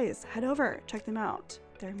 but you guys, head over, check them out.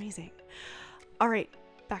 They're amazing. All right,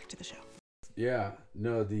 back to the show. Yeah,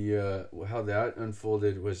 no, the how that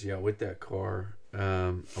unfolded was with that car.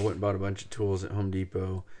 I went and bought a bunch of tools at Home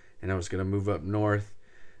Depot, and I was gonna move up north.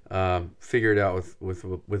 Figure it out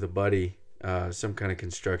with a buddy, some kind of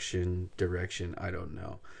construction direction. I don't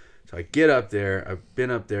know. So I get up there. I've been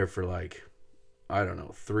up there for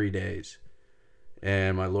 3 days,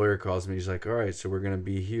 and my lawyer calls me. He's like, "All right, so we're gonna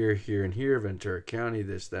be here, here, and here, Ventura County,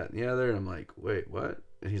 this, that, and the other." And I'm like, "Wait, what?"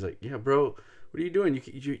 And he's like, "Yeah, bro, what are you doing?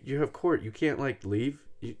 You have court. You can't leave.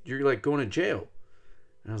 You're going to jail."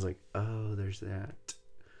 And I was like, "Oh, there's that."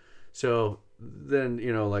 So then,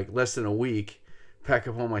 less than a week, pack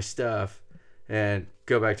up all my stuff and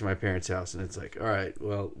go back to my parents' house. And it's like, all right,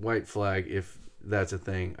 well, white flag, if that's a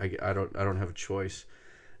thing. I don't have a choice.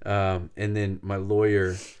 And then my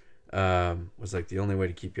lawyer was like, the only way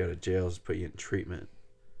to keep you out of jail is put you in treatment.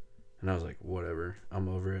 And I was like, whatever. I'm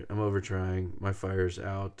over it. I'm over trying. My fire's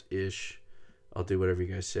out-ish. I'll do whatever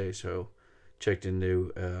you guys say. So checked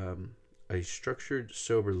into a structured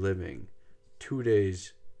sober living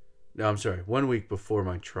 1 week before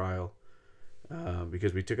my trial,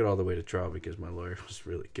 because we took it all the way to trial because my lawyer was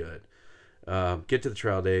really good. Get to the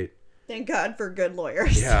trial date. Thank God for good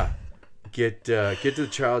lawyers. Yeah. Get to the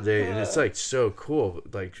trial date, and it's so cool.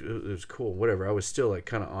 It was cool. Whatever. I was still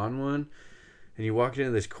kind of on one, and you walk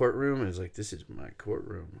into this courtroom, and it's like, this is my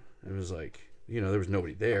courtroom. It was there was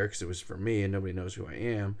nobody there because it was for me, and nobody knows who I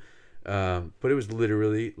am. But it was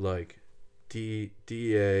literally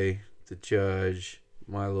DA, the judge,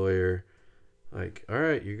 my lawyer, all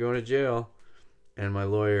right, you're going to jail. And my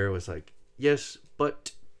lawyer was like, yes,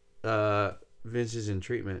 but Vince is in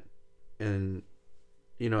treatment. And,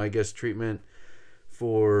 I guess treatment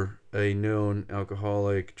for a known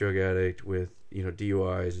alcoholic, drug addict with,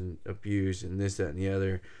 DUIs and abuse and this, that, and the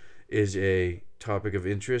other is a topic of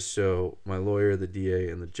interest. So my lawyer, the DA,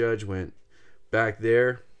 and the judge went back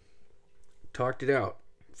there, talked it out.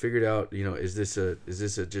 Figured out, is this a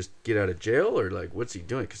just get out of jail, or what's he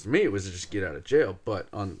doing? Because to me it was just get out of jail, but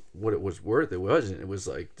on what it was worth, it wasn't. It was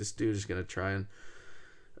this dude is gonna try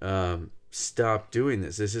and stop doing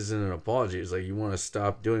this. This isn't an apology. It's you want to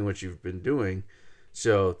stop doing what you've been doing.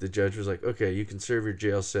 So the judge was like, okay, you can serve your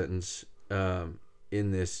jail sentence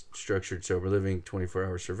in this structured sober living,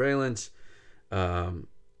 24-hour surveillance,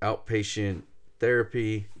 outpatient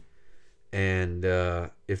therapy. And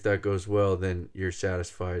if that goes well, then you're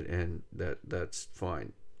satisfied, and that's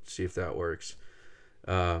fine. See if that works.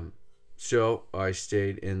 So I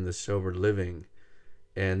stayed in the sober living,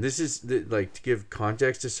 and this is to give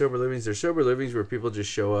context to sober livings. There's sober livings where people just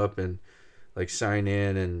show up and sign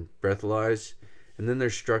in and breathalyze, and then they're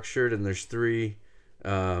structured, and there's 3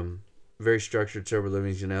 very structured sober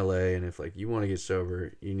livings in LA. And if you want to get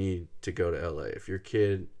sober, you need to go to LA. If your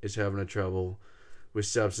kid is having a trouble with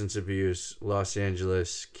substance abuse, Los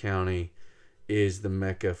Angeles County is the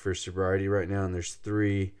mecca for sobriety right now, and there's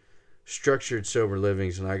 3 structured sober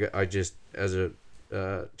livings, and I just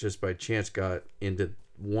just by chance got into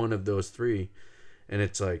one of those 3, and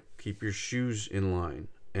it's keep your shoes in line,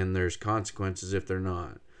 and there's consequences if they're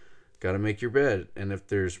not. Got to make your bed, and if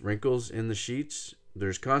there's wrinkles in the sheets,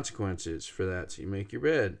 there's consequences for that. So you make your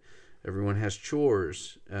bed. Everyone has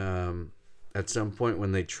chores. At some point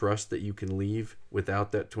when they trust that you can leave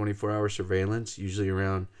without that 24-hour surveillance, usually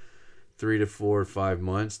around 3 to 4 or 5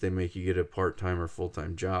 months, they make you get a part-time or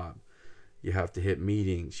full-time job. You have to hit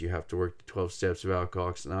meetings. You have to work the 12 steps of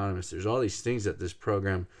Alcoholics Anonymous. There's all these things that this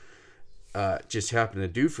program just happened to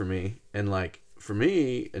do for me. And like, for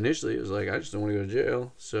me, initially, it was like, I just don't want to go to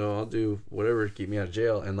jail. So I'll do whatever to keep me out of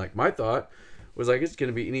jail. And like, my thought was like, it's going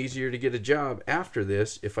to be easier to get a job after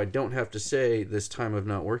this if I don't have to say this time of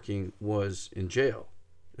not working was in jail.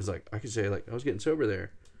 It's like, I could say like, I was getting sober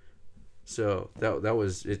there. So that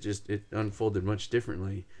was, it unfolded much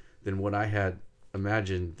differently than what I had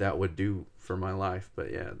imagined that would do for my life.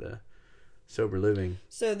 But yeah, the sober living.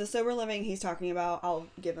 So the sober living he's talking about, I'll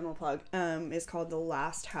give him a plug, is called The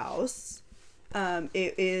Last House.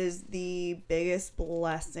 It is the biggest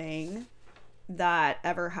blessing that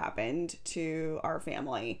ever happened to our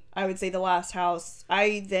family. I would say The Last House,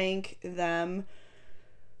 I thank them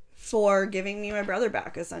for giving me my brother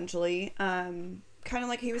back, essentially. Kind of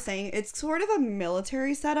like he was saying, it's sort of a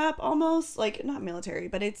military setup almost, like not military,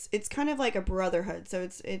 but it's kind of like a brotherhood. So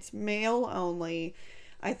it's male only.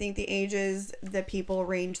 I think the ages that people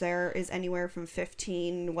range there is anywhere from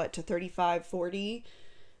 15 to 35, 40.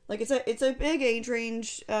 Like it's a big age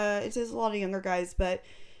range. It says a lot of younger guys, but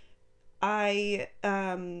I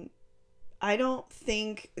don't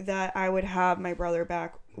think that I would have my brother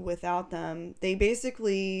back without them. They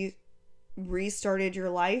basically restarted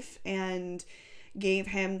your life and gave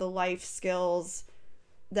him the life skills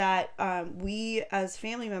that we as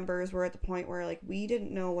family members were at the point where like we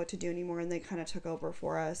didn't know what to do anymore, and they kind of took over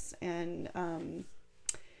for us. And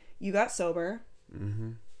you got sober. Mm-hmm.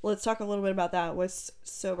 Let's talk a little bit about that. What's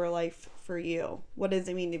sober life for you? What does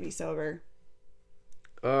it mean to be sober?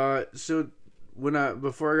 So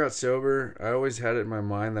before I got sober, I always had it in my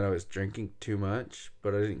mind that I was drinking too much,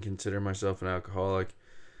 but I didn't consider myself an alcoholic.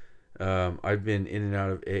 I've been in and out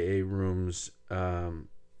of AA rooms,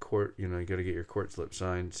 court, you got to get your court slip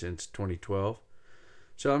signed since 2012.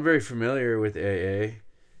 So I'm very familiar with AA,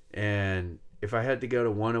 and if I had to go to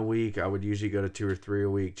one a week, I would usually go to 2 or 3 a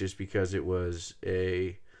week, just because it was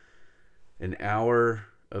an hour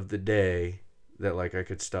of the day that like I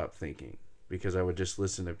could stop thinking, because I would just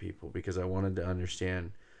listen to people, because I wanted to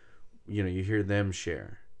understand, you hear them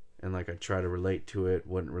share, and like I try to relate to it,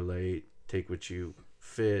 wouldn't relate, take what you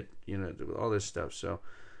fit, all this stuff. So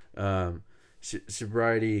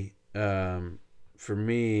sobriety for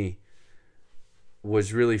me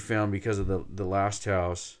was really found because of the Last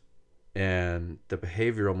House and the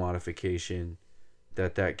behavioral modification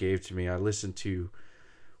that gave to me. I listened to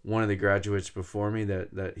one of the graduates before me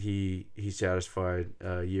that he satisfied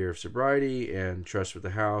a year of sobriety and trust with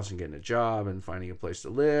the house and getting a job and finding a place to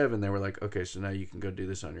live, and they were like, okay, so now you can go do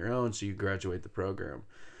this on your own, so you graduate the program.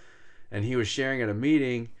 And he was sharing at a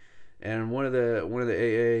meeting, and one of the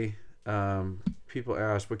AA people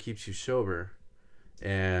asked, what keeps you sober?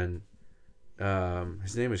 And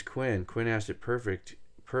his name is Quinn. Quinn asked it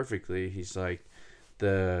perfectly. He's like,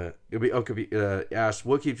 asked,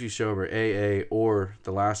 what keeps you sober, AA or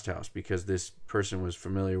the Last House? Because this person was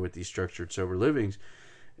familiar with these structured sober livings.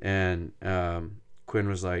 And Quinn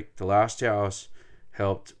was like, the Last House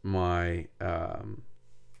helped my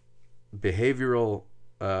behavioral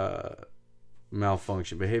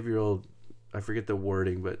malfunction, I forget the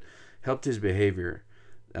wording, but helped his behavior.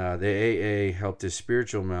 The AA helped his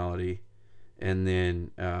spiritual malady, and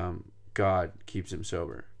then God keeps him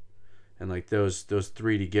sober. And like those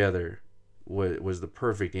 3 together was the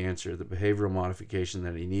perfect answer. The behavioral modification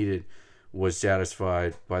that he needed was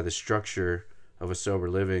satisfied by the structure of a sober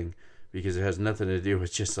living, because it has nothing to do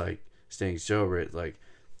with just like staying sober. It's like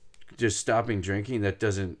just stopping drinking.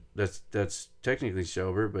 That's technically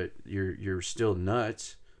sober, but you're still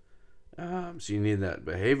nuts. So you need that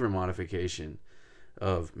behavior modification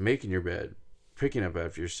of making your bed, picking up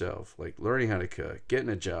after yourself, like learning how to cook, getting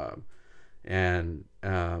a job, and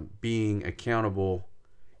being accountable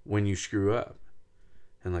when you screw up.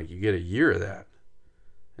 And like you get a year of that,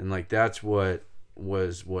 and like that's what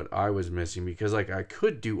I was missing, because like I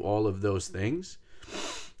could do all of those things,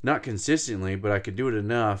 not consistently, but I could do it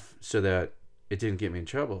enough so that it didn't get me in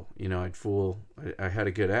trouble. I had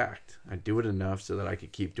a good act. I'd do it enough so that I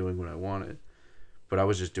could keep doing what I wanted, but I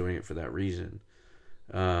was just doing it for that reason.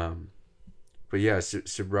 But yeah,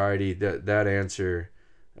 sobriety, that answer,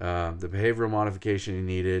 the behavioral modification you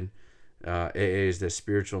needed, AA is the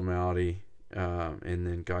spiritual malady, and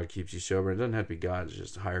then God keeps you sober. It doesn't have to be God, it's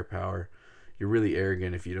just a higher power. You're really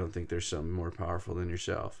arrogant if you don't think there's something more powerful than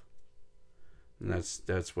yourself. And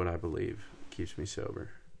that's what I believe keeps me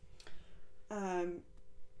sober.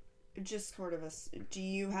 Just sort of do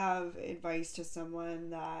you have advice to someone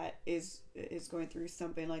that is going through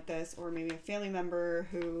something like this, or maybe a family member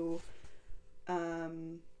who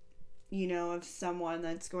know of someone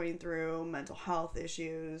that's going through mental health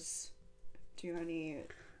issues? Do you have any?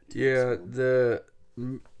 Yeah, the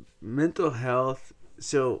mental health.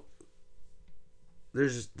 So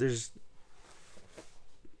there's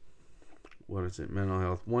what is it? Mental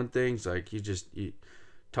health. One thing's like you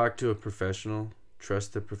talk to a professional,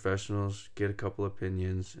 trust the professionals, get a couple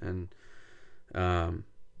opinions, and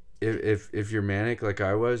if you're manic like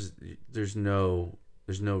I was, there's no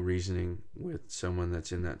reasoning with someone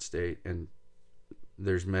that's in that state, and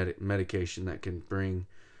there's medication that can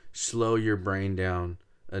slow your brain down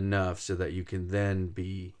enough so that you can then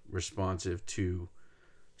be responsive to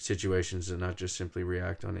situations and not just simply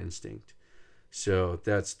react on instinct. So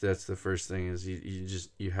that's the first thing is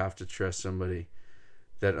you have to trust somebody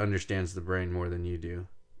that understands the brain more than you do,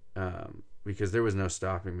 because there was no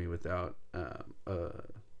stopping me without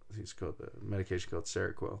I think it's called the medication called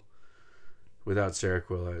Seroquel. Without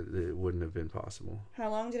Seroquel, it wouldn't have been possible. How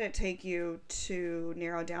long did it take you to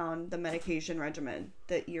narrow down the medication regimen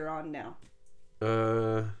that you're on now?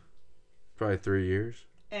 Probably 3 years.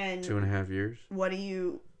 And 2.5 years.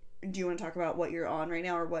 Do you want to talk about what you're on right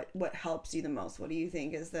now, or what helps you the most? What do you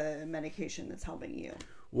think is the medication that's helping you?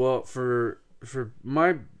 Well, for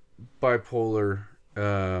my bipolar,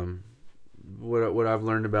 what I've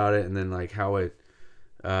learned about it, and then like how it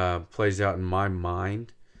plays out in my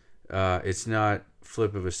mind, it's not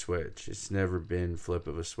flip of a switch. It's never been flip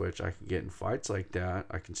of a switch. I can get in fights like that.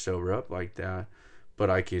 I can sober up like that,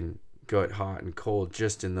 but I can go at hot and cold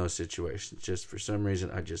just in those situations. Just for some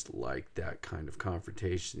reason, I just like that kind of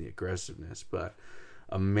confrontation, the aggressiveness. But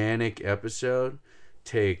a manic episode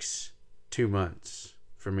takes 2 months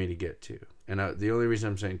for me to get to. And the only reason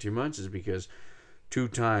I'm saying 2 months is because 2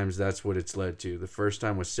 times that's what it's led to. The first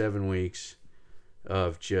time was 7 weeks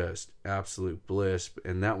of just absolute bliss,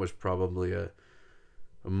 and that was probably a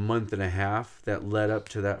month and a half that led up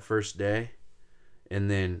to that first day.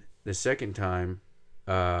 And then the second time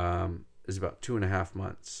is about 2.5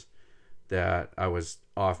 months that I was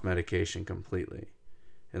off medication completely,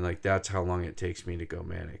 and like that's how long it takes me to go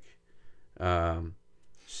manic.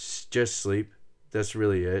 Just sleep. That's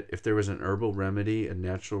really it. If there was an herbal remedy, a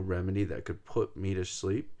natural remedy that could put me to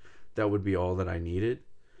sleep, that would be all that I needed.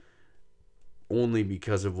 Only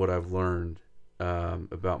because of what I've learned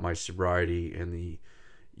about my sobriety and the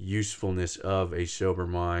usefulness of a sober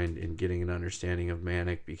mind and getting an understanding of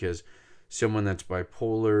manic. Because someone that's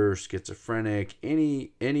bipolar, schizophrenic,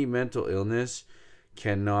 any mental illness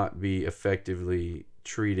cannot be effectively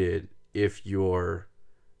treated if you're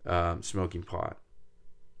smoking pot.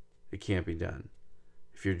 It can't be done.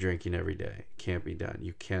 If you're drinking every day, it can't be done.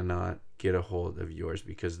 You cannot get a hold of yours,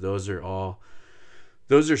 because those are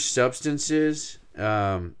substances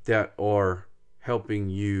that are helping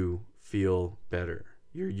you feel better.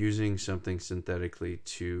 You're using something synthetically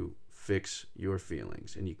to fix your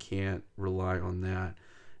feelings, and you can't rely on that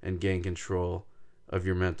and gain control of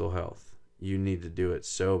your mental health. You need to do it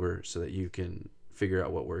sober so that you can figure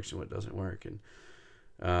out what works and what doesn't work. And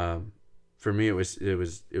for me, it was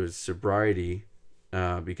sobriety,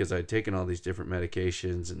 because I'd taken all these different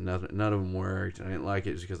medications and none of them worked, and I didn't like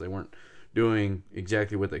it because they weren't doing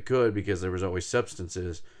exactly what they could, because there was always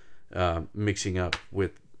substances mixing up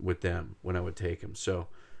with them when I would take them. So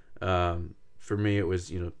for me, it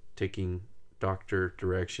was taking doctor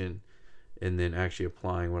direction and then actually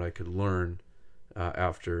applying what I could learn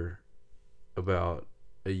after about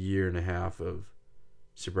 1.5 years of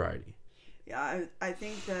sobriety. Yeah, I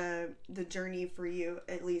think the journey for you,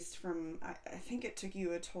 at least I think it took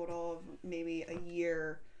you a total of maybe 1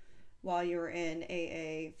 year while you were in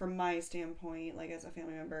AA, from my standpoint, like as a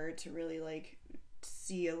family member, to really like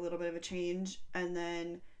see a little bit of a change. And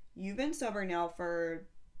then you've been sober now for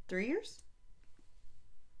 3 years?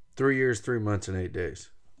 3 years, 3 months, and 8 days.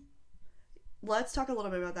 Let's talk a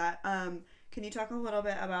little bit about that. Can you talk a little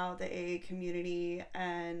bit about the AA community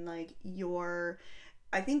and like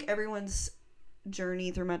I think everyone's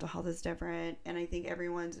journey through mental health is different, and I think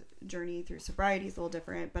everyone's journey through sobriety is a little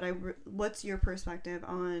different, but what's your perspective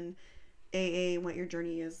on AA and what your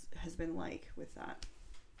journey has been like with that?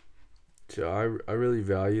 So I really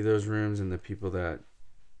value those rooms and the people that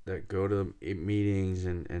go to meetings,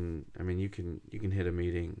 and I mean you can hit a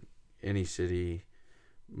meeting any city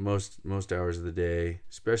most hours of the day,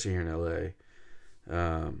 especially here in LA,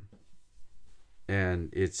 and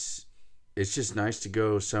it's just nice to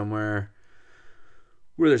go somewhere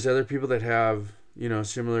where there's other people that have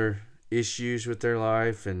similar issues with their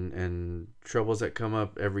life and troubles that come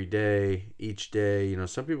up every day, each day.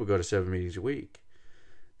 Some people go to 7 meetings a week.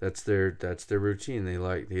 That's their routine. They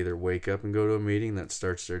either wake up and go to a meeting that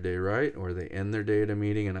starts their day right, or they end their day at a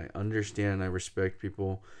meeting. And I understand and I respect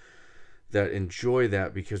people that enjoy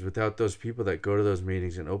that, because without those people that go to those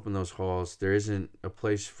meetings and open those halls, there isn't a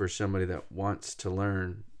place for somebody that wants to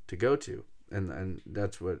learn to go to. And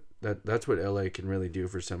that's what LA can really do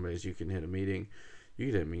for somebody, is you can hit a meeting.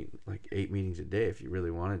 You could meet like 8 meetings a day if you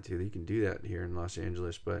really wanted to. You can do that here in Los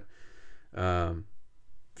Angeles. But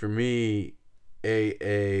for me,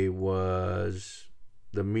 AA was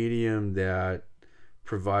the medium that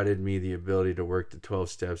provided me the ability to work the 12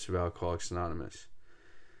 steps of Alcoholics Anonymous.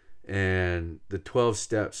 And the 12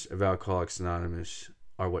 steps of Alcoholics Anonymous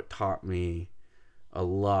are what taught me a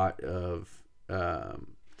lot of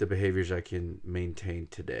the behaviors I can maintain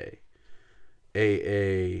today.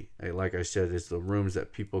 AA, like I said, is the rooms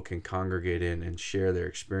that people can congregate in and share their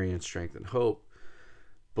experience, strength, and hope.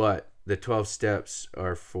 But the 12 steps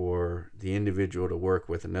are for the individual to work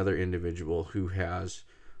with another individual who has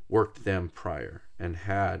worked them prior and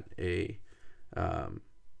had a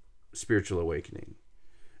spiritual awakening.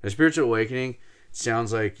 A spiritual awakening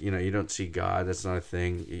sounds like, you don't see God. That's not a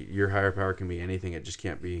thing. Your higher power can be anything. It just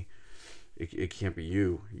can't be, it can't be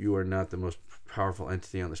you. You are not the most powerful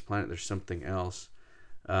entity on this planet. There's something else.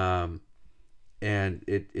 And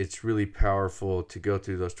it's really powerful to go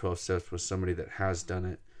through those 12 steps with somebody that has done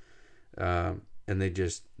it. And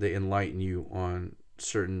they enlighten you on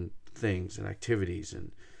certain things and activities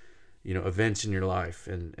and, events in your life,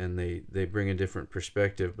 and they bring a different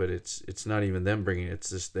perspective, but it's not even them bringing it. It's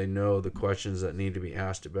just, they know the questions that need to be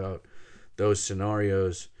asked about those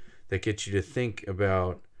scenarios that get you to think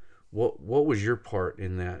about what was your part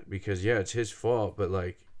in that, because it's his fault, but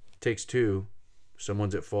like, it takes two.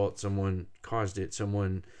 Someone's at fault, someone caused it,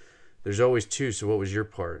 there's always two. So what was your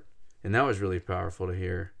part? And that was really powerful to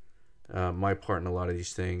hear my part in a lot of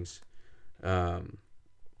these things.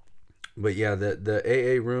 But yeah, the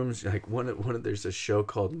AA rooms, like one of there's a show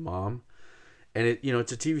called Mom, and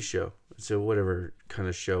it's a TV show, so whatever kind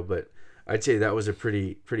of show, but I'd say that was a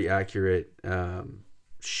pretty accurate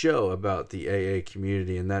show about the AA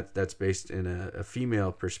community, and that's based in a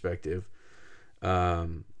female perspective.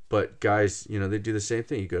 But guys, they do the same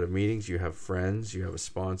thing. You go to meetings, you have friends, you have a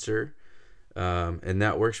sponsor, and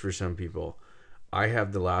that works for some people. I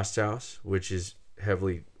have the Last House, which is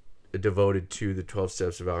heavily devoted to the 12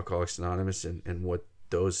 steps of Alcoholics Anonymous and what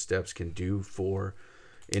those steps can do for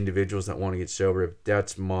individuals that want to get sober.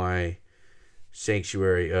 That's my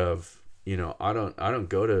sanctuary of, I don't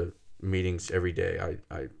go to meetings every day.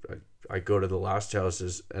 I go to the Last House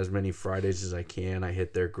as many Fridays as I can. I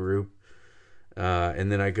hit their group. And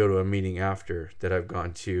then I go to a meeting after that I've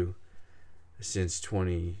gone to since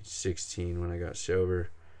 2016 when I got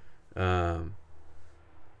sober. But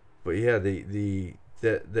yeah, the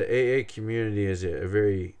AA community is a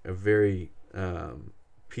very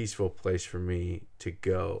peaceful place for me to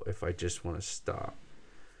go if I just want to stop.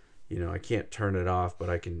 I can't turn it off, but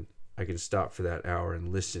I can stop for that hour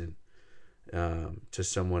and listen to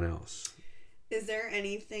someone else. Is there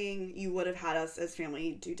anything you would have had us as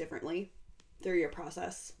family do differently through your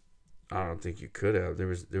process? I don't think you could have. There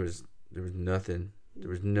was nothing. There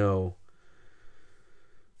was no,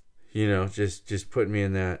 just putting me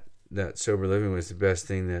in that sober living was the best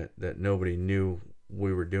thing that nobody knew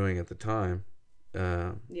we were doing at the time.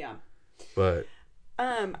 Yeah. But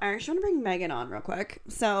I actually want to bring Megan on real quick.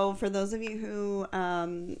 So for those of you who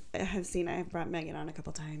have seen, I've brought Megan on a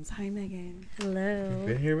couple times. Hi, Megan. Hello. You've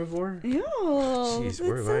been here before? Yeah. Jeez,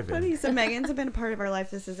 where have I been? Funny. So Megan's been a part of our life.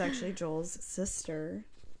 This is actually Joel's sister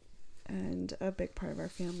and a big part of our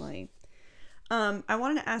family. I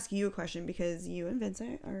wanted to ask you a question because you and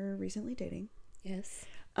Vincent are recently dating. Yes.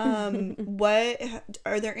 What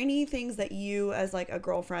are there any things that you as like a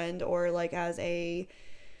girlfriend or like as a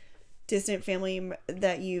distant family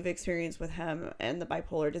that you've experienced with him and the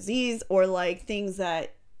bipolar disease, or like things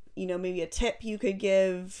that maybe a tip you could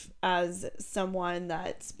give as someone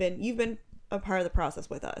you've been a part of the process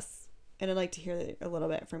with us, and I'd like to hear a little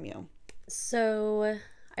bit from you. So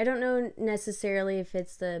I don't know necessarily if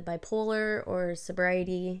it's the bipolar or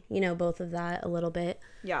sobriety, both of that a little bit.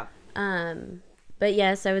 Yeah. But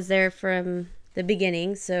yes, I was there from the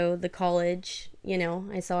beginning. So the college,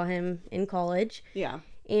 I saw him in college. Yeah.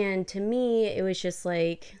 And to me, it was just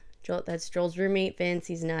like, that's Joel's roommate, Vince.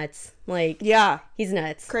 He's nuts. Like, yeah, he's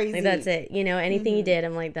nuts. Crazy. Like, that's it. Anything he did,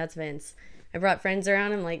 I'm like, that's Vince. I brought friends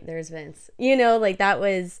around. I'm like, there's Vince. Like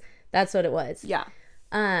that's what it was. Yeah.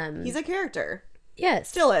 He's a character. Yes.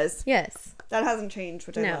 Still is. Yes. That hasn't changed,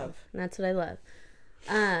 which I love. That's what I love.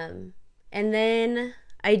 And then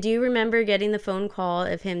I do remember getting the phone call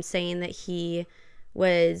of him saying that he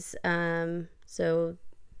was, so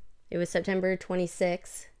it was September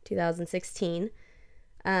 26, 2016.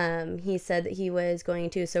 He said that he was going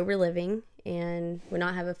to a sober living and would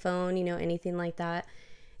not have a phone, anything like that.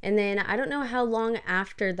 And then I don't know how long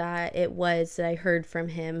after that it was that I heard from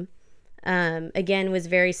him. Again, was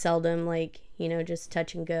very seldom, just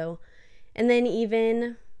touch and go. And then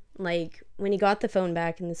even when he got the phone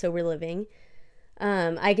back in the sober living,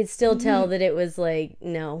 I could still tell that it was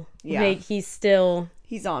no. Yeah.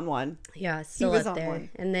 He's on one. Yeah, still up there. One.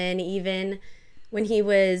 And then even when he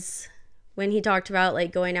talked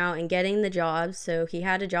about going out and getting the job, so he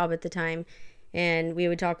had a job at the time, and we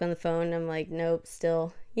would talk on the phone, and I'm like, nope,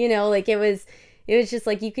 still, it was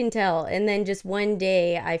just you can tell. And then just one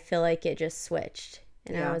day I feel like it just switched,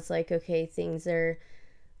 and I was like, okay, things are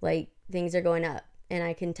going up, and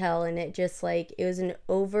I can tell. And it just it was an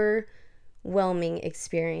overwhelming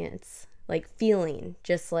experience, feeling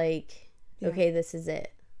just okay, this is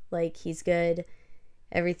it. He's good.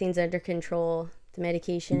 Everything's under control. The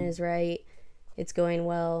medication is right. It's going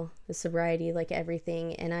well. The sobriety,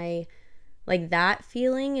 everything. And I, that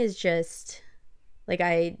feeling is just,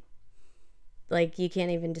 you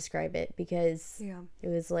can't even describe it, because it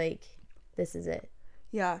was this is it.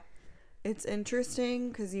 Yeah. It's interesting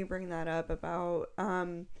because you bring that up about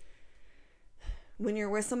when you're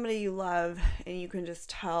with somebody you love and you can just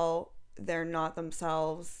tell they're not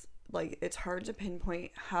themselves, it's hard to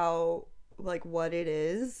pinpoint how, what it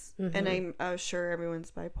is. Mm-hmm. And I'm sure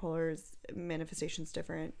everyone's bipolar's manifestation's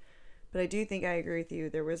different, but I do think I agree with you.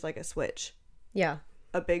 There was a switch. Yeah.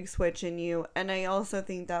 A big switch in you. And I also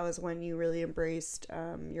think that was when you really embraced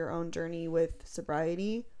your own journey with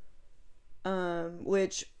sobriety,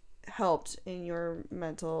 which helped in your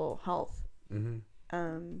mental health.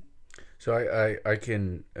 Mm-hmm. So I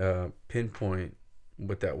can pinpoint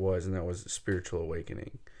what that was, and that was a spiritual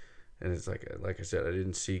awakening. And it's like I said, I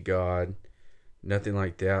didn't see God, nothing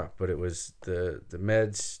like that, but it was the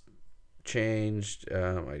meds changed.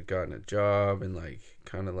 I'd gotten a job and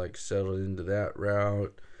kind of settled into that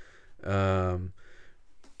route.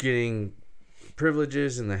 Getting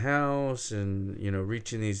privileges in the house, and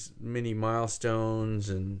reaching these mini milestones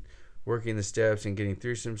and working the steps and getting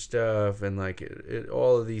through some stuff, and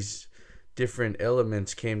all of these different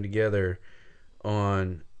elements came together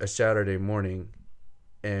on a Saturday morning.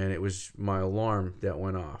 And it was my alarm that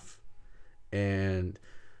went off. And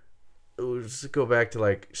let's go back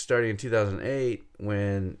to starting in 2008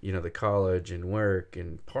 when, the college and work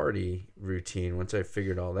and party routine. Once I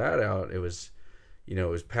figured all that out, it was, it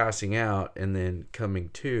was passing out and then coming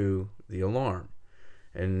to the alarm.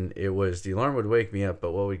 And the alarm would wake me up,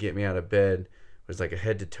 but what would get me out of bed was a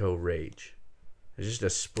head to toe rage. It was just a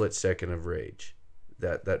split second of rage.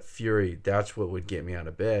 That fury, that's what would get me out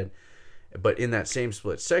of bed. But in that same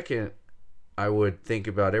split second, I would think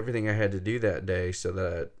about everything I had to do that day so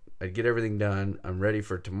that I'd get everything done. I'm ready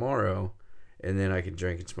for tomorrow, and then I can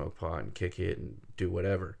drink and smoke pot and kick it and do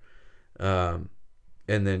whatever. And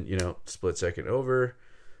then, split second over,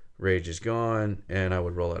 rage is gone, and I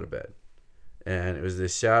would roll out of bed. And it was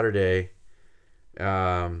this Saturday,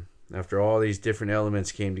 after all these different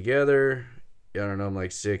elements came together. I don't know, I'm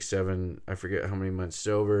 6, 7, I forget how many months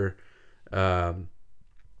sober.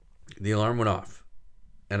 The alarm went off,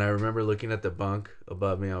 and I remember looking at the bunk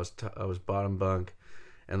above me. I was bottom bunk,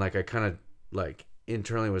 and I kind of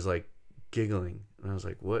internally was giggling, and I was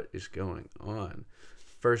what is going on?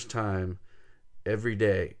 First time every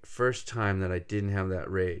day, first time that I didn't have that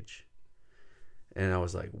rage, and I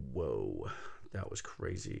was whoa, that was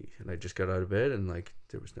crazy. And I just got out of bed, and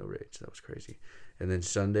there was no rage. That was crazy. And then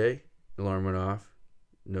Sunday, the alarm went off,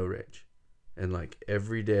 no rage, and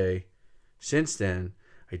every day since then,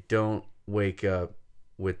 I don't wake up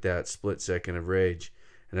with that split second of rage,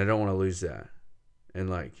 and I don't want to lose that. And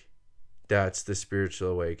that's the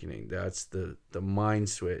spiritual awakening. That's the mind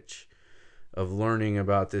switch of learning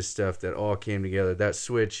about this stuff that all came together. That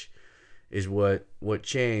switch is what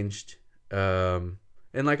changed. And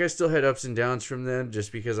I still had ups and downs from then,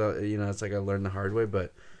 just because it's I learned the hard way,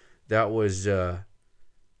 but that was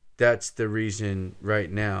that's the reason right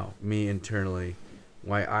now, me internally,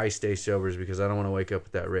 why I stay sober, is because I don't want to wake up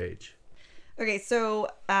with that rage. Okay, so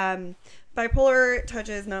bipolar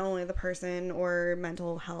touches not only the person, or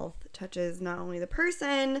mental health touches not only the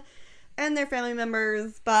person and their family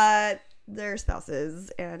members, but their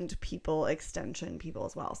spouses and extension people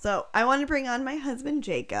as well. So I want to bring on my husband,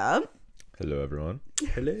 Jacob. Hello, everyone.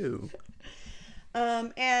 Hello.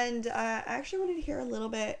 And I actually wanted to hear a little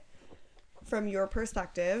bit from your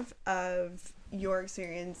perspective of your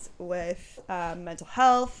experience with mental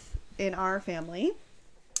health in our family,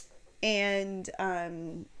 and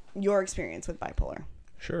your experience with bipolar.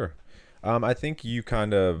 Sure. I think you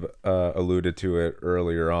kind of alluded to it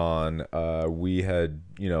earlier on. We had,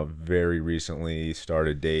 very recently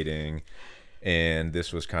started dating, and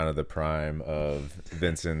this was kind of the prime of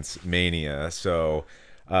Vincent's mania. So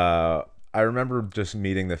I remember just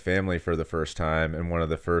meeting the family for the first time, and one of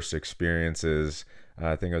the first experiences,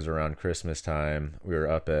 I think it was around Christmas time. We were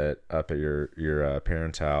up at your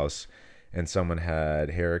parents' house, and someone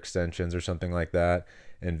had hair extensions or something like that.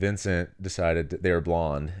 And Vincent decided they were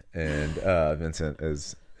blonde, and Vincent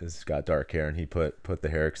has got dark hair, and he put the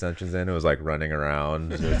hair extensions in. It was like running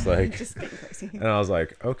around, just like, Just being crazy. and I was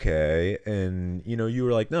like, okay. And you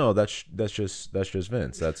were like, no, that's just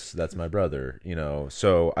Vince. That's my brother.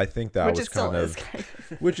 So I think that Which was it still kind is,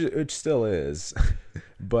 of, which it still is,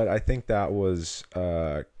 but I think that was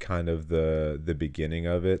kind of the beginning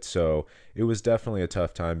of it. So it was definitely a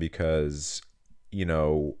tough time because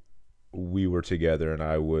we were together, and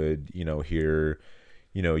I would hear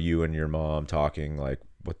you and your mom talking like,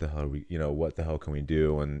 what the hell can we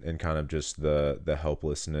do, and kind of just the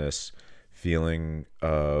helplessness feeling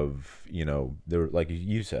of there, like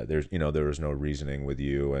you said, there was no reasoning with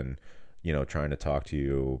you, and trying to talk to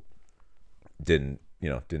you didn't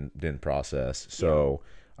process. So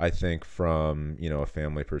I think from a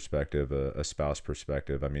family perspective, a spouse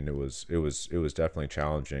perspective, I mean, it was definitely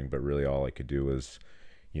challenging, but really all I could do was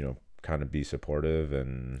kind of be supportive.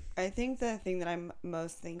 And I think the thing that I'm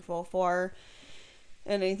most thankful for,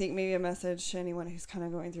 and I think maybe a message to anyone who's kind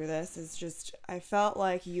of going through this, is just I felt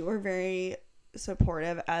like you were very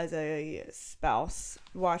supportive as a spouse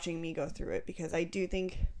watching me go through it, because I do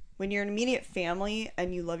think when you're an immediate family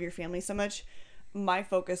and you love your family so much, my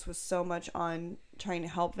focus was so much on trying to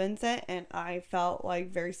help Vincent, and I felt like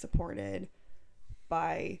very supported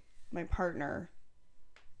by my partner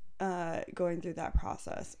going through that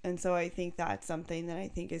process. And so I think that's something that I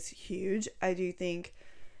think is huge. I do think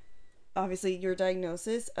obviously your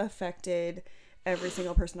diagnosis affected every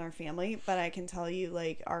single person in our family, but I can tell you,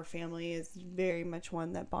 like, our family is very much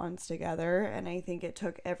one that bonds together, and I think it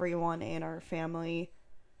took everyone in our family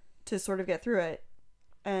to sort of get through it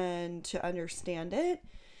and to understand it.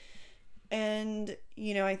 And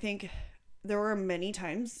I think there were many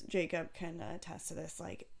times, Jacob can attest to this,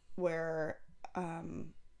 like, where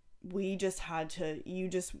we just had to,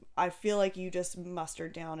 I feel like you just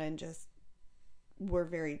mustered down and just were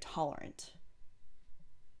very tolerant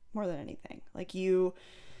more than anything. Like you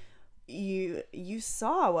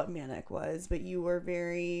saw what manic was, but you were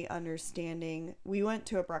very understanding. We went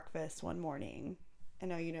to a breakfast one morning. I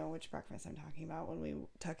know you know which breakfast I'm talking about, when we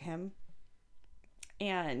took him.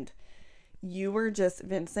 And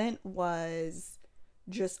Vincent was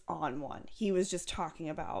just on one. He was just talking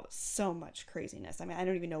about so much craziness. I mean, I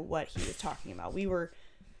don't even know what he was talking about.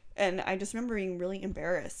 And I just remember being really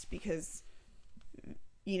embarrassed because,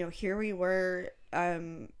 here we were,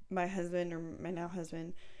 my husband, or my now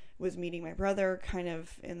husband, was meeting my brother kind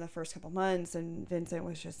of in the first couple months, and Vincent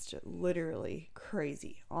was just literally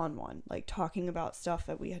crazy on one, like talking about stuff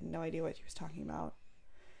that we had no idea what he was talking about.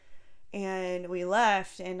 And we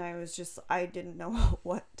left, and I didn't know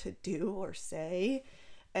what to do or say.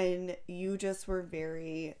 And you just were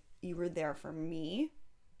you were there for me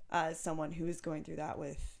as someone who was going through that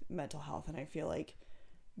with mental health. And I feel like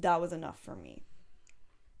that was enough for me.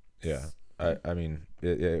 Yeah. I mean,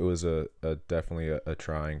 it was definitely a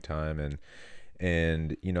trying time.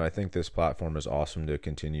 And I think this platform is awesome to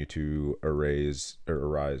continue to arise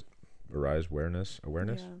awareness,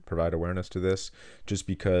 Yeah. provide awareness to this, just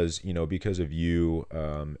because of you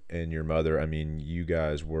and your mother. I mean, you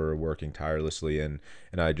guys were working tirelessly, and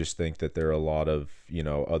I just think that there are a lot of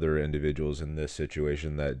other individuals in this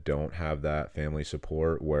situation that don't have that family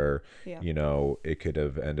support, where it could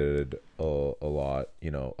have ended a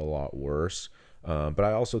lot worse. But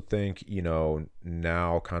I also think,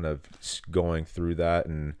 now kind of going through that,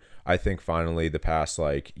 and I think finally the past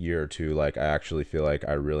like year or two, like I actually feel like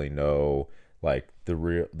I really know like the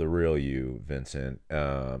real you, Vincent.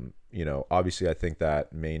 Obviously I think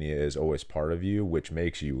that mania is always part of you, which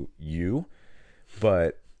makes you,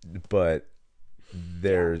 but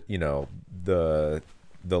there, the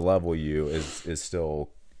level you is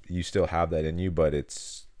still, you still have that in you, but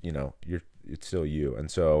it's, it's still you.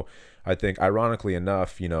 And so I think, ironically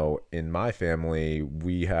enough, in my family,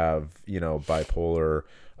 we have, bipolar,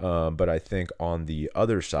 but I think on the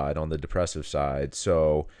other side, on the depressive side.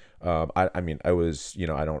 So, I mean, I was,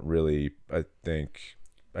 I think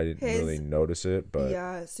I didn't really notice it, but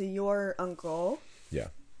yeah. So your uncle yeah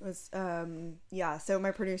was, so my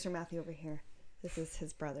producer Matthew over here, this is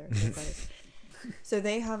his brother. So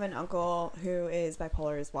they have an uncle who is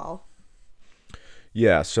bipolar as well.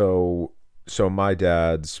 Yeah. So my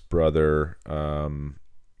dad's brother,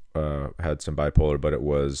 had some bipolar, but it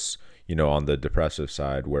was, on the depressive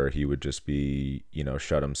side where he would just be,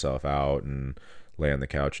 shut himself out and lay on the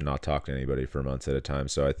couch and not talk to anybody for months at a time.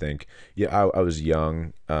 So I think, I was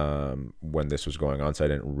young when this was going on, so I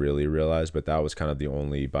didn't really realize, but that was kind of the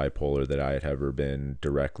only bipolar that I had ever been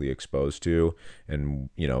directly exposed to. And,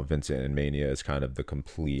 Vincent and Mania is kind of the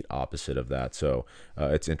complete opposite of that. So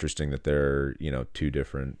it's interesting that they're, two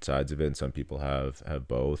different sides of it, and some people have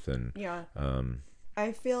both. And yeah.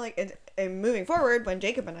 I feel like moving forward, when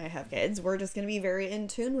Jacob and I have kids, we're just going to be very in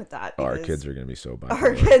tune with that. Our kids are going to be so bipolar.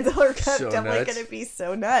 Our kids are So definitely nuts. going to be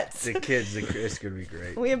so nuts. The kids, it's going to be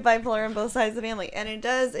great. We have bipolar on both sides of the family, and it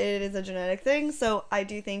is a genetic thing. So I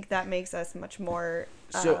do think that makes us much more.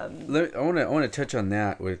 So I want to touch on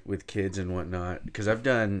that with kids and whatnot, because I've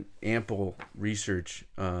done ample research,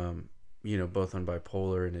 both on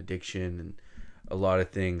bipolar and addiction, and a lot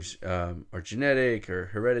of things are genetic or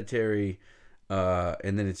hereditary.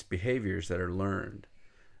 And then it's behaviors that are learned.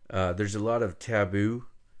 There's a lot of taboo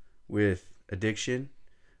with addiction,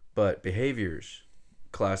 but behaviors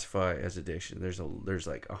classify as addiction. There's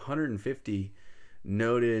like 150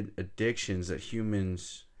 noted addictions that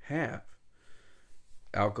humans have.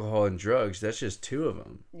 Alcohol and drugs, that's just 2 of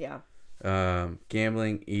them. Yeah.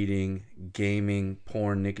 Gambling, eating, gaming,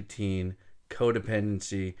 porn, nicotine,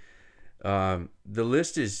 codependency. The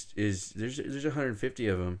list is there's 150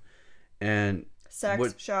 of them. And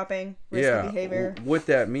sex, shopping, risky behavior. What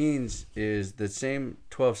that means is the same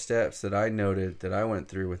 12 steps that I noted that I went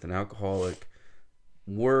through with an alcoholic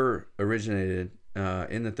were originated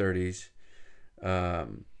in the 30s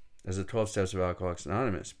as the 12 steps of Alcoholics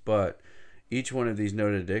Anonymous. But each one of these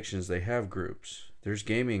noted addictions, they have groups. There's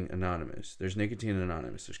Gaming Anonymous, there's Nicotine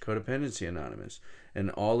Anonymous, there's Codependency Anonymous.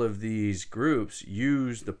 And all of these groups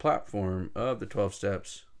use the platform of the 12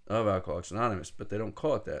 steps of Alcoholics Anonymous, but they don't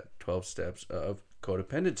call it that, 12 steps of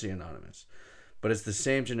Codependency Anonymous. But it's the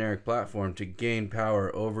same generic platform to gain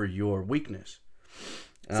power over your weakness.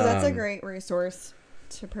 So that's a great resource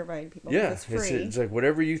to provide people. Yeah, it's free. It's like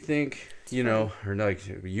whatever you think, or like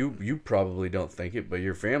you probably don't think it, but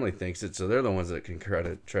your family thinks it, so they're the ones that can try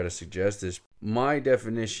to suggest this. My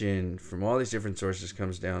definition from all these different sources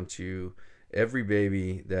comes down to every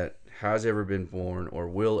baby that has ever been born or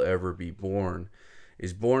will ever be born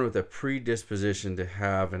is born with a predisposition to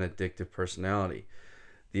have an addictive personality.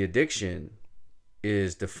 The addiction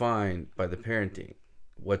is defined by the parenting.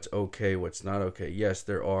 What's okay, what's not okay. Yes,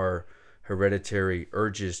 there are hereditary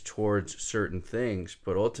urges towards certain things,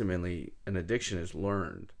 but ultimately an addiction is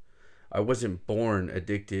learned. I wasn't born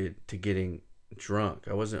addicted to getting drunk.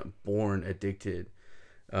 I wasn't born addicted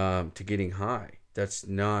to getting high. That's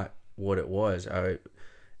not what it was.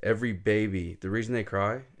 Every baby, the reason they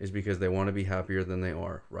cry is because they want to be happier than they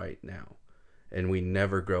are right now. And we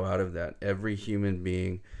never grow out of that. Every human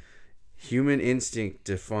being, human instinct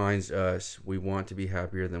defines us. We want to be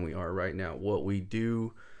happier than we are right now. What we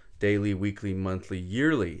do daily, weekly, monthly,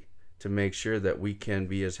 yearly to make sure that we can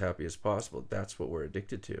be as happy as possible, that's what we're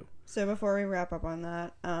addicted to. So before we wrap up on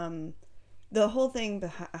that, the whole thing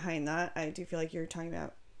behind that, I do feel like you're talking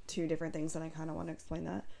about 2 different things, and I kind of want to explain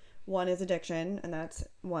that. One is addiction, and that's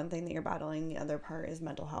one thing that you're battling. The other part is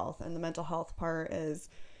mental health. And the mental health part is,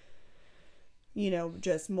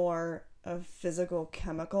 just more of physical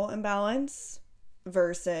chemical imbalance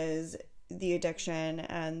versus the addiction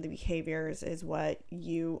and the behaviors is what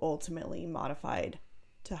you ultimately modified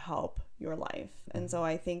to help your life. And so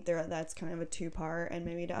I think that's kind of a 2-part, and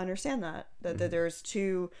maybe to understand that there's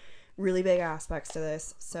 2 really big aspects to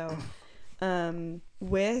this. So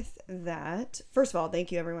with that, first of all,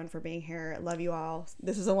 thank you everyone for being here. Love you all.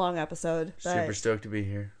 This is a long episode. Super stoked to be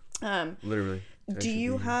here. Literally. Do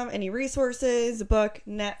you have any resources, a book,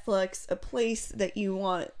 Netflix, a place that you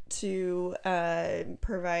want to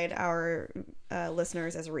provide our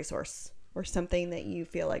listeners as a resource, or something that you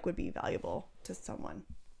feel like would be valuable to someone?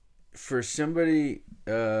 For somebody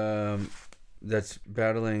that's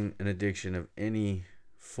battling an addiction of any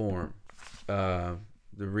form, the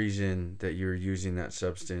reason that you're using that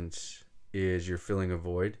substance is you're filling a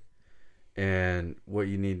void. And what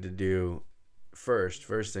you need to do first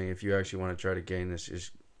thing, if you actually want to try to gain this,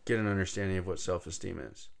 is get an understanding of what self-esteem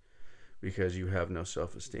is, because you have no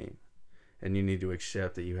self-esteem and you need to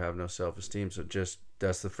accept that you have no self-esteem. So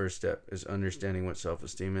that's the first step, is understanding what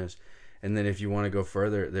self-esteem is. And then if you want to go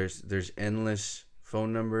further, there's endless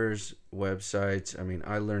phone numbers, websites. I mean,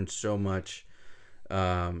 I learned so much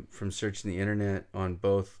from searching the internet on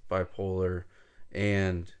both bipolar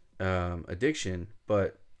and addiction.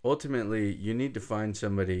 But ultimately, you need to find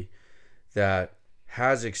somebody that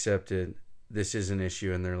has accepted this is an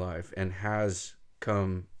issue in their life and has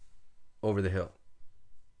come over the hill.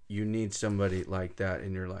 you need somebody like that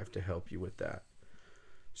in your life to help you with that.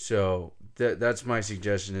 So that's my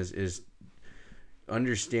suggestion is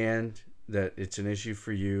understand that it's an issue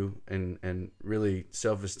for you, and really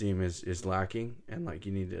self-esteem is lacking, and like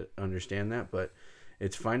you need to understand that, but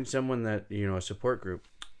it's find someone that, you know, a support group.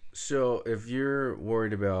 So if you're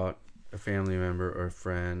worried about a family member or a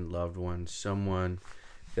friend, loved one, someone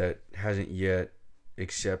that hasn't yet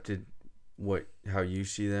accepted how you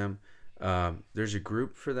see them, there's a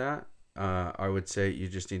group for that. I would say you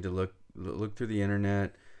just need to look through the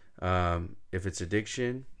internet. If it's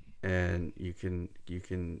addiction, and you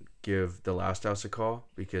can give the Last House a call,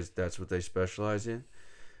 because that's what they specialize in.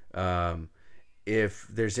 If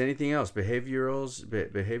there's anything else,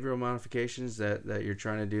 behavioral modifications that you're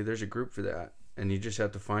trying to do, there's a group for that, and you just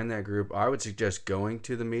have to find that group. I would suggest going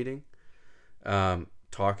to the meeting,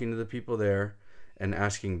 talking to the people there, and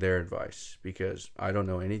asking their advice, because I don't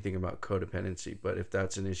know anything about codependency, but if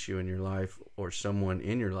that's an issue in your life or someone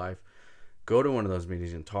in your life, go to one of those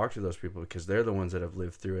meetings and talk to those people, because they're the ones that have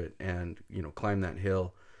lived through it and, you know, climb that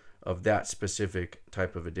hill of that specific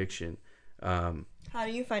type of addiction. How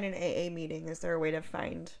do you find an AA meeting? Is there a way to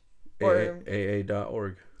find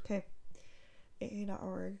AA.org? Okay,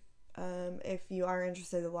 AA.org. If you are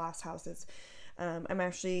interested, the Last House is, I'm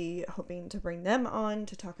actually hoping to bring them on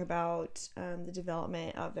to talk about the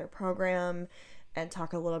development of their program and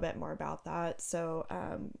talk a little bit more about that. So,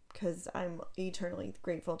 because I'm eternally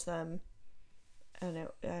grateful to them, and I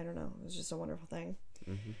don't know, it was just a wonderful thing.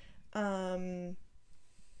 Mm-hmm.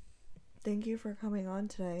 Thank you for coming on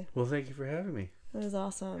today. Well, thank you for having me. It was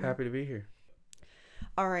awesome. Happy to be here.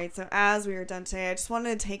 All right, so as we are done today, I just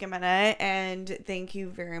wanted to take a minute and thank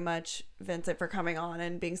you very much, Vincent, for coming on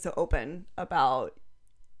and being so open about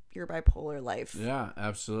your bipolar life. Yeah,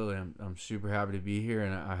 absolutely. I'm super happy to be here,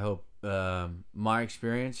 and I hope my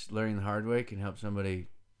experience learning the hard way can help somebody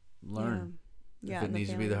learn. Yeah, if it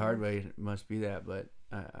needs to be the hard way, it must be that, but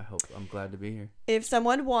I hope, I'm glad to be here. If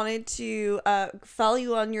someone wanted to follow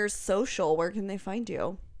you on your social, where can they find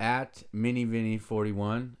you? At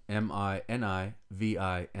MiniVini41, MiniVini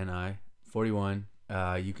 41.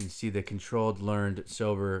 You can see the controlled, learned,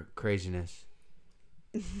 sober craziness.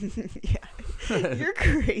 Yeah, you're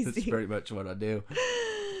crazy. That's pretty much what I do.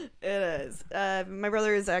 It is. My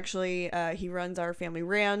brother is actually, he runs our family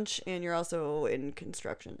ranch, and you're also in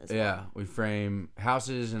construction as well. Yeah, we frame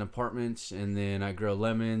houses and apartments, and then I grow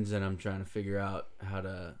lemons, and I'm trying to figure out how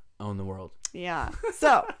to own the world. Yeah.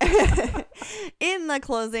 So, in the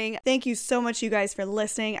closing, thank you so much, you guys, for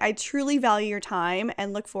listening. I truly value your time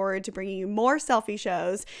and look forward to bringing you more selfie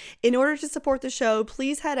shows. In order to support the show,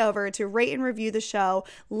 please head over to rate and review the show.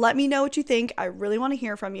 Let me know what you think. I really want to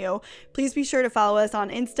hear from you. Please be sure to follow us on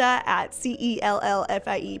Insta at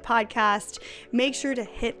CELLFIE podcast. Make sure to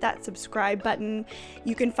hit that subscribe button.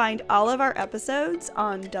 You can find all of our episodes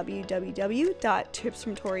on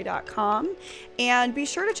www.tipsfromtori.com, and be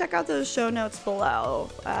sure to check out those show notes below.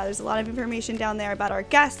 There's a lot of information down there about our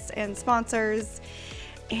guests and sponsors.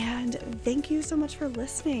 And thank you so much for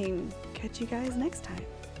listening. Catch you guys next time.